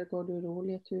du, eller går du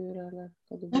rolige turer?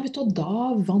 Nei, vet du,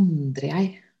 da vandrer jeg.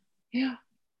 Ja.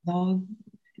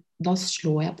 Da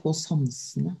slår jeg på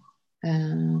sansene.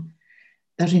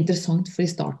 Det så interessant, for i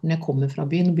starten når jeg kommer fra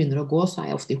byen og begynner å gå, så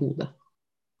jeg ofte i hodet.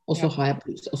 Og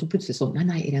så plutselig sånn,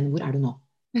 nei, Irene, hvor du nå?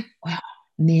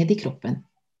 Ned i kroppen.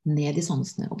 Ned i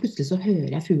sansene, og plutselig så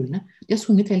hører jeg fuglene. De har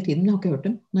sunget hele tiden, men jeg har ikke hørt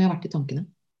dem når jeg har vært i tankene.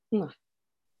 Nei.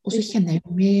 Og så kjenner jeg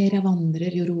jo mer jeg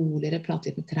vandrer, jo roligere,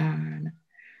 prater litt med trærne.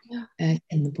 Ja.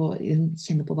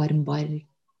 Kjenner på varm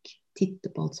bark, titter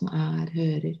på alt som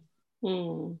hører.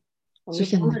 Så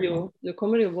nå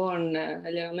kommer jo våren,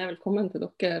 eller han vel kommet til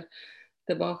dere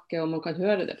tilbake, og man kan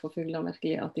høre det på fuglene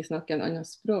virkelig, at de snakker en annen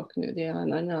språk nå. De har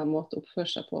en annen måte å oppføre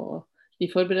seg på, og de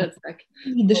forbereder seg.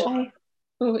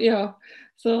 Ja,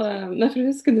 så, men for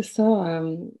jeg husker du sa,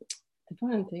 det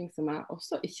var en ting som jeg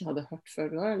også ikke hadde hørt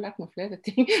før, du har lært meg flere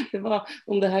ting, det var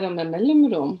om det her med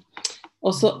mellomrom,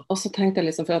 og så tenkte jeg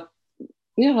liksom, for at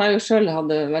jeg har jo selv hatt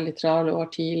veldig travle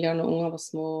år tidligere når unger var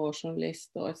små og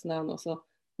journalist og sånn, og så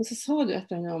sa du et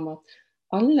eller annet om at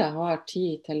alle har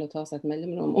tid til å ta seg et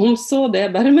mellomrom, om så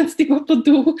det bare mens de går på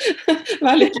do,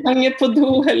 være litt lenge på do,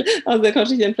 eller, altså det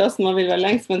kanskje ikke en plass man vil være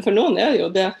lengst, men for noen det jo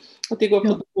det, at de går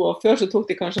på do, og før så tok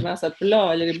de kanskje med seg et blad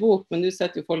eller en bok, men nå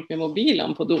setter jo folk med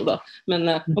mobilene på do da, men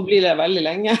nå blir det veldig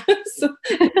lenge.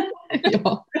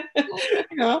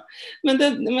 Ja. Men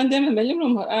det med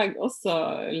mellomrom har jeg også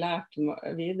lært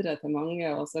videre til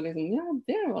mange, og så liksom, ja,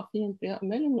 det var fint, ja,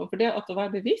 mellomrom, for det at å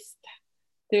være bevisst,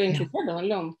 det jo egentlig det det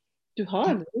handler om. Du har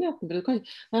muligheten, for du kan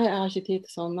ikke, nei, jeg har ikke tid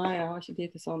til sånn, nei, jeg har ikke tid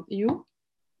til sånn. Jo,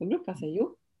 da bruker jeg å si jo,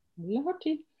 alle har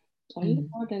tid. Alle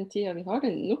har den tiden, vi har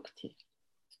den nok tid.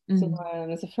 Så,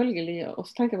 men selvfølgelig, og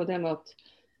så tenker jeg på det med at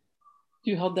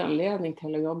du hadde anledning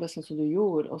til å jobbe sånn som du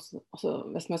gjorde, og så, altså,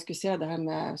 hvis man skulle se det her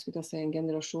med, skulle jeg si, en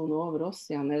generasjon over oss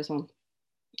igjen, det sånn,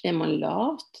 man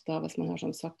lat da, hvis man har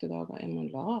sånn sakte dager,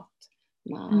 man lat?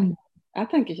 Nei, jeg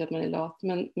tenker ikke at man lat,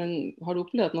 men har du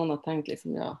opplevd at noen har tenkt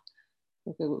liksom, ja,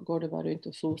 går det bare rundt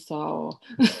og soser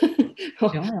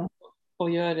og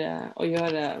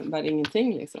gjøre bare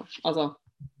ingenting, liksom. Altså,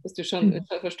 hvis du skjønner, hvis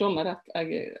jeg forstår meg rett,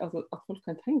 altså, at folk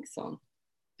kan tenke sånn.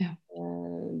 Ja.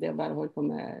 Det å bare holde på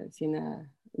med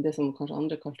det som kanskje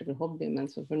andre kalte for hobby, men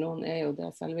for noen jo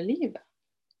det selve livet.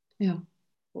 Ja.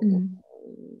 Kan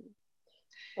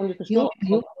du forstå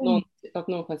at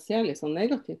noen kan se litt sånn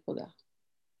negativt på det?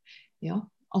 Ja,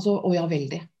 altså, og ja,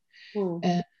 veldig.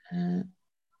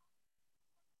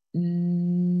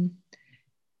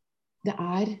 Det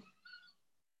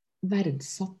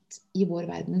verdsatt i vår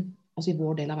verden, altså i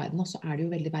vår del av verden, så det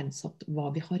jo veldig verdsatt hva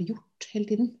vi har gjort hele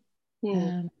tiden.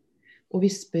 Og vi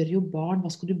spør jo barn,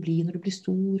 hva skal du bli når du blir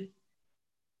stor?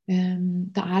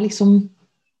 Det liksom,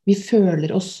 vi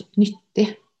føler oss nyttig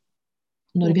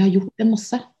når vi har gjort en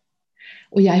masse.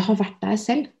 Og jeg har vært der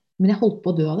selv, men jeg holdt på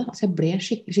å dø av det. Altså jeg ble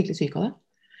skikkelig syk av det.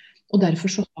 Og derfor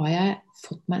så har jeg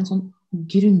fått meg en sånn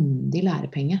grundig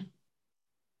lærepenge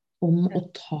om å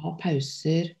ta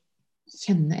pauser,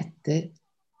 kjenne etter,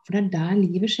 for det der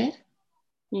livet skjer.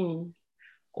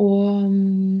 Og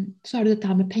så det dette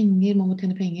her med penger, man må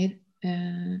tjene penger.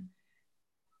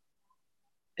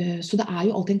 Så det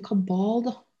jo alltid en kabal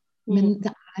da, men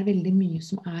det veldig mye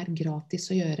som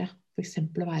gratis å gjøre. For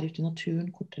eksempel å være ute i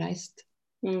naturen, kortreist.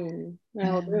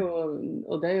 Ja,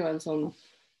 og det jo en sånn,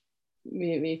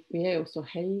 vi jo så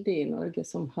heldige i Norge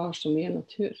som har så mye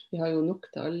natur. Vi har jo nok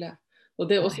til alle. Og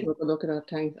det også noe dere har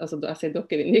tenkt, altså jeg sier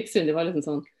dere i Nyksund, det var liksom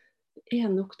sånn, det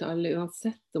nok til alle,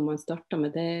 uansett om man starter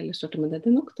med det eller starter med det.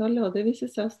 Det nok til alle, og det viser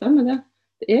seg å stemme det.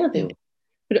 Det det jo.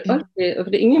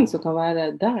 For det ingen som kan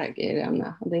være deg,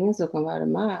 Irene. Det ingen som kan være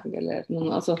meg, eller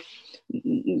noen, altså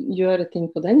gjøre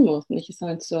ting på den måten, ikke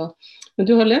sant? Så, men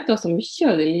du har levd så mye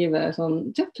av det livet,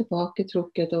 sånn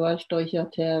tilbaketrukket og valgt å ikke ha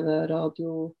TV,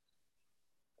 radio.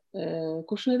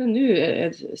 Hvordan det nå?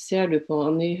 Ser du på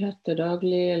nyheter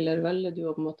daglig, eller velger du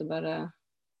å på en måte bare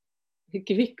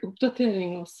ikke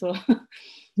oppdatering også?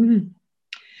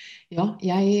 Ja,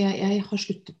 jeg har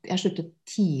sluttet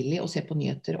tidlig å se på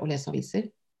nyheter og lese aviser.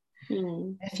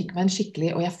 Jeg fikk meg en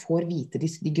skikkelig, og jeg får vite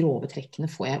de grove trekkene,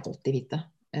 får jeg alltid vite.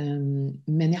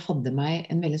 Men jeg hadde meg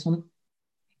en veldig sånn,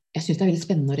 jeg synes det veldig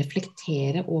spennende å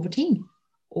reflektere over ting,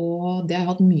 og det har jeg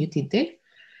hatt mye tid til.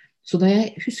 Så da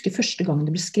jeg husker første gangen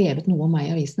det ble skrevet noe om meg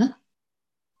i avisene,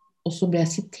 og så ble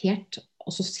jeg sitert,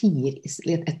 og så sier et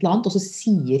eller annet, og så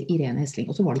sier Irene Hesling,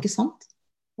 og så var det ikke sant.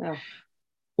 Ja.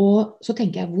 Og så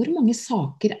tenker jeg, hvor mange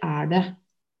saker det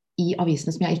i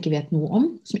avisene som jeg ikke vet noe om,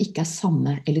 som ikke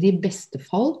sanne, eller i beste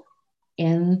fall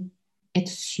et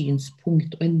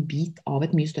synspunkt og en bit av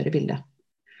et mye større bilde.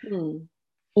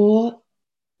 Og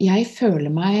jeg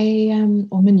føler meg,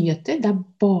 og med nyheter, det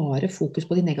bare fokus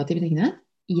på de negative tingene.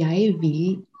 Jeg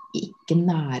vil ikke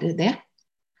nære det.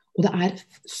 Og det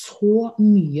så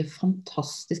mye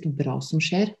fantastisk bra som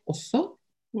skjer også,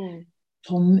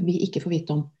 som vi ikke får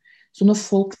vite om. Så når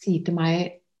folk sier til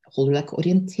meg, holder du deg ikke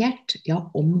orientert? Ja,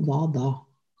 om hva da?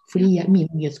 Fordi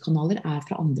mine nyhetskanaler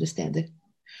fra andre steder.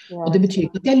 Ja, og det betyr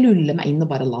ikke at jeg luller meg inn og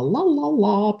bare la, la, la,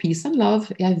 la, peace and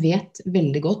love. Jeg vet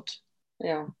veldig godt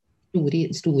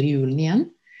store julen igjen.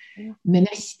 Ja.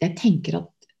 Men jeg tenker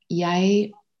at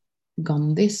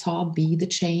Gandhi sa, be the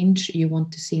change you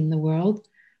want to see in the world.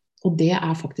 Og det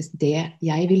faktisk det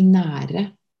jeg vil nære.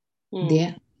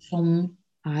 Det som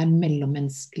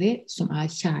mellommenneskelig, som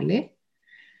kjærlig.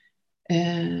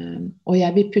 Og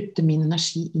jeg vil putte min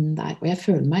energi inn der. Og jeg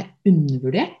føler meg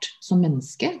undervurdert som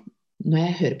menneske når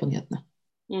jeg hører på nyhetene.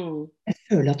 Jeg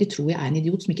føler at de tror jeg en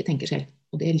idiot som ikke tenker selv.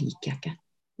 Og det liker jeg ikke.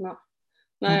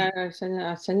 Nei, jeg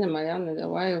kjenner meg igjen i det.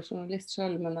 Og jeg jo journalist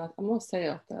selv, men jeg må si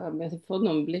at jeg har fått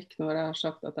noen blikk når jeg har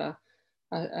sagt at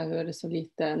jeg hører så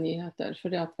lite nyheter.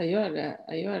 Fordi at jeg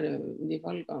gjør de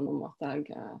valgene om at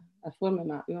jeg får med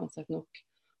meg uansett nok.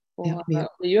 Og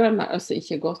det gjør meg også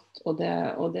ikke godt. Og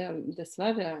det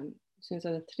dessverre synes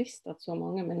jeg det trist at så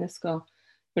mange mennesker,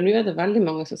 for nå det veldig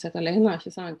mange som sitter alene,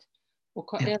 ikke sant? Og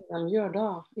hva det de gjør da?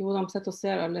 Jo, de sitter og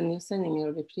ser alle nysendinger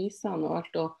og reprisene og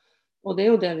alt, og det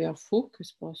jo det vi har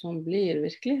fokus på som blir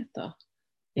virkeligheten.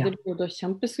 Det blir jo da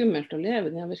kjempeskummelt å leve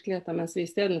i den virkeligheten, mens vi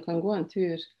i stedet kan gå en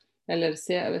tur, eller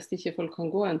se, hvis ikke folk kan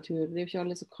gå en tur, det jo ikke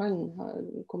alle som kan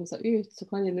komme seg ut, så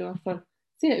kan de i hvert fall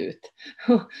se ut.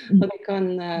 Og de kan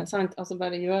altså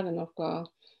bare gjøre noe.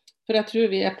 For jeg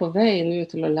tror vi på vei nå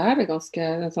til å lære ganske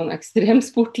en sånn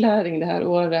ekstremsportlæring det her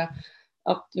året,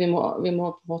 at vi må på en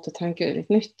måte tenke litt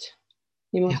nytt.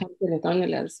 Vi må tenke litt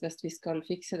annerledes hvis vi skal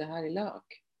fikse det her i lag.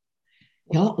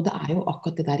 Ja, og det jo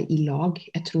akkurat det der i lag.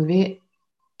 Jeg tror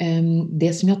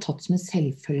det som vi har tatt som en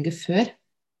selvfølge før,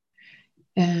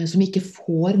 som vi ikke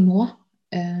får nå,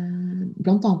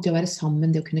 blant annet det å være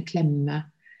sammen, det å kunne klemme.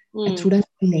 Jeg tror det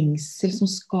en lengsel som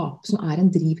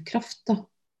en drivkraft da.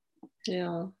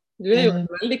 Ja. Du jo en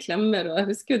veldig klemmer, og jeg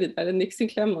husker jo de der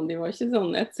Nixon-klemmene, de var ikke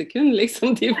sånn et sekund,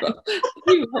 liksom. De var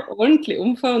ordentlig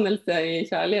omfavnelse i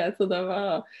kjærlighet, så det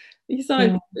var, ikke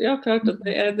sant? Ja, klart at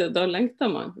det da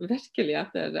lengter man virkelig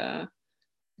etter.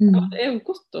 Ja, det jo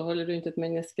godt å holde rundt et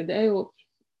menneske, det jo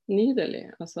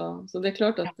nydelig, altså. Så det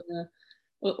klart at,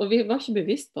 og vi var ikke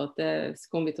bevisst på at det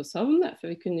kom vi til å savne, for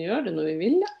vi kunne gjøre det når vi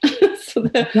ville. Så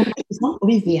det... Ja, og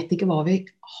vi vet ikke hva vi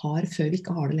har før vi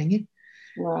ikke har det lenger.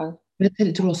 Nei.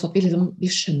 Jeg tror også at vi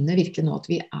skjønner virkelig nå at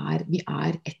vi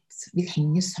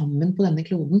henger sammen på denne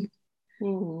kloden.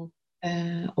 Og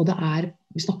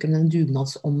vi snakker om den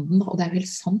dugnadsånden, og det jo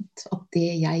helt sant at det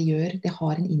jeg gjør, det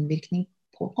har en innvirkning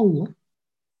på alle.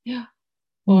 Ja,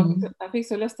 og jeg fikk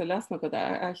så lyst til å lese noe,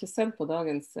 jeg har ikke sett på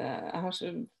dagens, jeg har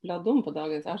bladd om på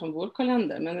dagens, jeg har sånn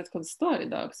vårkalender, men vet du hva det står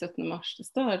i dag, 17. mars? Det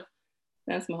står,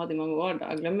 det en som jeg hadde i mange år da,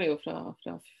 jeg glemmer jo fra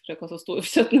hva som stod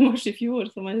 17. mars i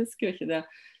fjor, så man husker jo ikke det.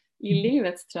 I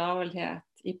livets travelhet,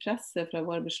 i presset fra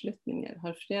våre beslutninger,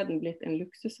 har freden blitt en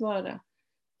luksusvare.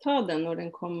 Ta den når den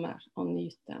kommer, og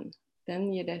nyt den. Det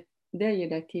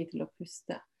gir deg tid til å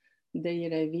puste. Det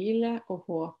gir deg hvile og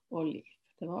håp og liv.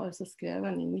 Det var altså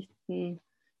skrevet i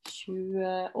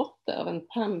 1928 av en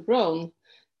Pam Brown.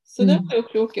 Så det var jo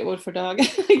kloke ord for dagen,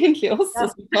 egentlig også.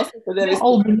 Som passer på det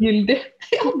allmenngyldig.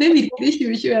 Ja, det virker i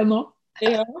 2021 nå.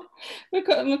 Ja, men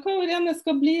hva Irene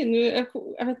skal bli nå? Jeg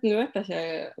vet ikke,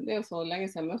 det jo så lenge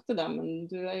siden jeg møtte deg, men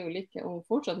du jo like ung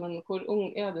fortsatt, men hvor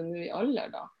ung du nå i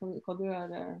alder da? Hva du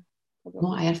Nå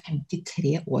jeg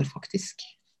 53 år faktisk.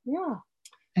 Ja.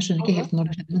 Jeg skjønner ikke helt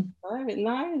når det skjedde.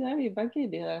 Nei, det vi begge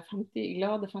i de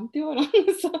glade 50-årene.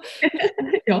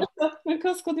 Ja. Men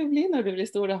hva skal du bli når du blir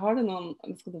stor? Skal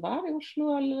du være i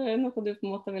Oslo, eller noe du på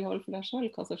en måte vil holde for deg selv?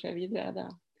 Hva som skjer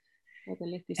videre? Det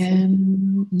litt i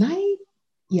nei,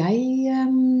 jeg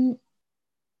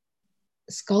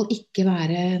skal ikke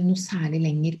være noe særlig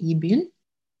lenger i byen.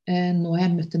 Nå har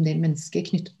jeg møtt en del mennesker,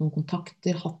 knyttet noen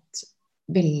kontakter, hatt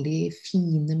veldig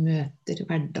fine møter,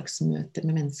 hverdagsmøter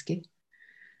med mennesker.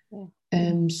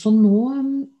 Så nå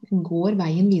går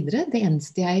veien videre. Det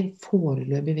eneste jeg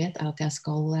foreløpig vet at jeg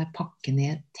skal pakke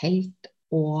ned telt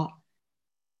og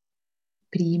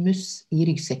primus i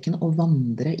ryggsekken og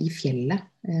vandre i fjellet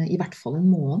i hvert fall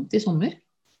en måned i sommer.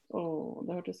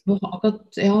 Det hørtes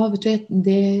godt. Ja, vet du,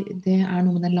 det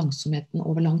noe med den langsomheten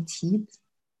over lang tid.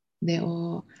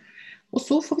 Og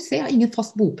så får vi se, jeg har ingen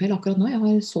fast bopel akkurat nå. Jeg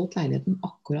har solgt leiligheten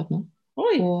akkurat nå.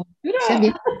 Oi, hurra!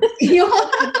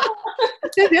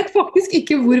 Jeg vet faktisk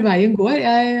ikke hvor veien går.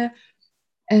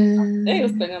 Det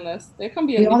jo spennende. Det kan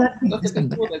bli en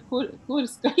episode. Hvor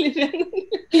skal Irene?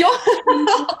 Ja!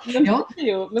 Men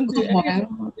du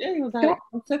jo der.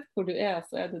 Uansett hvor du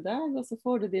så du der, og så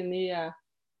får du de nye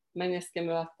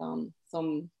menneskemøtene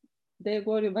som det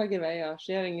går jo begge veier.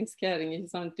 Sharing is caring,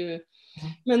 ikke sant?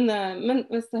 Men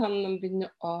hvis han begynner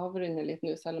å avrunde litt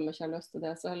nå, selv om jeg ikke har lyst til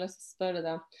det, så har jeg lyst til å spørre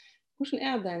deg,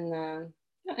 hvordan den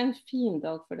en fin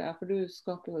dag for deg? For du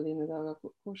skaper jo dine dager.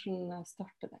 Hvordan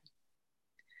starter den?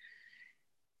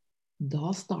 Da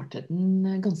starter den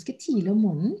ganske tidlig om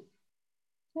morgenen.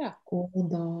 Ja. Og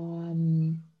da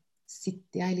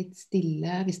sitter jeg litt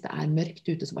stille. Hvis det mørkt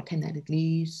ute, så bare tenner jeg litt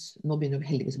lys. Nå begynner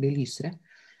det heldigvis å bli lysere.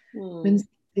 Men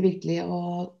sitter virkelig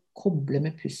og kobler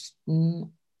med pusten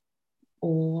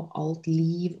og alt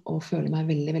liv, og føler meg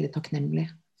veldig, veldig takknemlig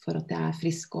for at jeg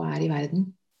frisk og i verden.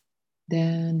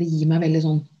 Det gir meg veldig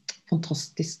sånn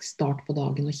fantastisk start på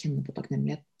dagen å kjenne på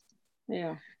takknemlighet.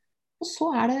 Ja. Og så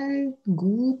det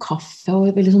god kaffe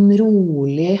og veldig sånn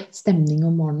rolig stemning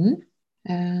om morgenen.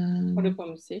 Har du på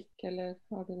musikk, eller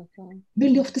har du noe?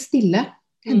 Veldig ofte stille.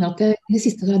 Hender at I det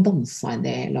siste så har jeg danset en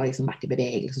del, og liksom vært I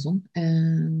bevegelse og sånn.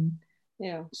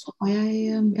 Ja. Så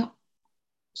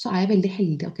jeg veldig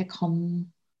heldig at jeg kan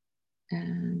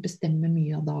bestemme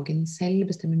mye av dagen selv,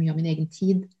 bestemme mye av min egen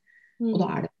tid. Og da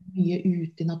det mye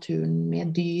ute I naturen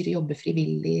med dyr, jobber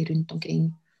frivillig rundt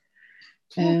omkring.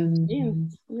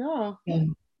 Fint. Ja, det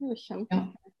jo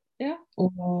kjempefint. Ja.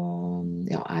 Og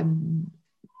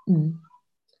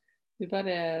Du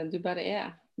bare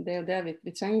Det jo det vi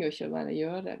trenger jo ikke å bare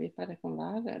gjøre, vi bare kan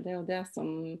være. Det jo det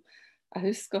som jeg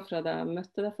husker fra da jeg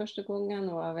møtte deg første gangen,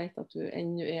 og jeg vet at du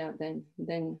ennå den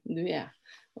du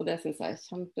Og det synes jeg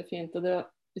kjempefint. Og det var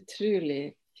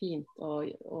utrolig fint og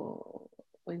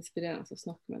inspirerende å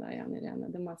snakke med deg igjen, Irene,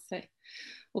 det må jeg si.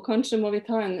 Og kanskje må vi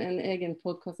ta en egen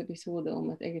podcast-episode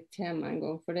om et eget tema en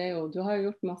gang, for du har jo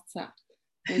gjort masse.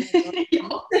 Det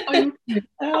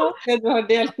du har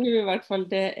delt nå I hvert fall,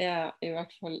 det I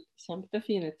hvert fall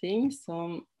kjempefine ting som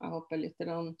jeg håper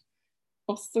lytterne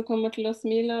også kommer til å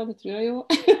smile, og det tror jeg jo.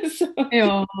 Så,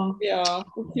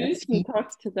 og tusen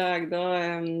takk til deg.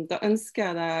 Da ønsker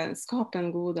jeg deg skape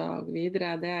en god dag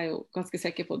videre. Det jeg jo ganske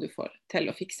sikker på at du får til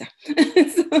å fikse.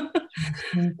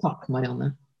 Takk,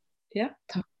 Marianne. Ja.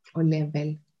 Takk, og lev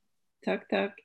vel. Takk.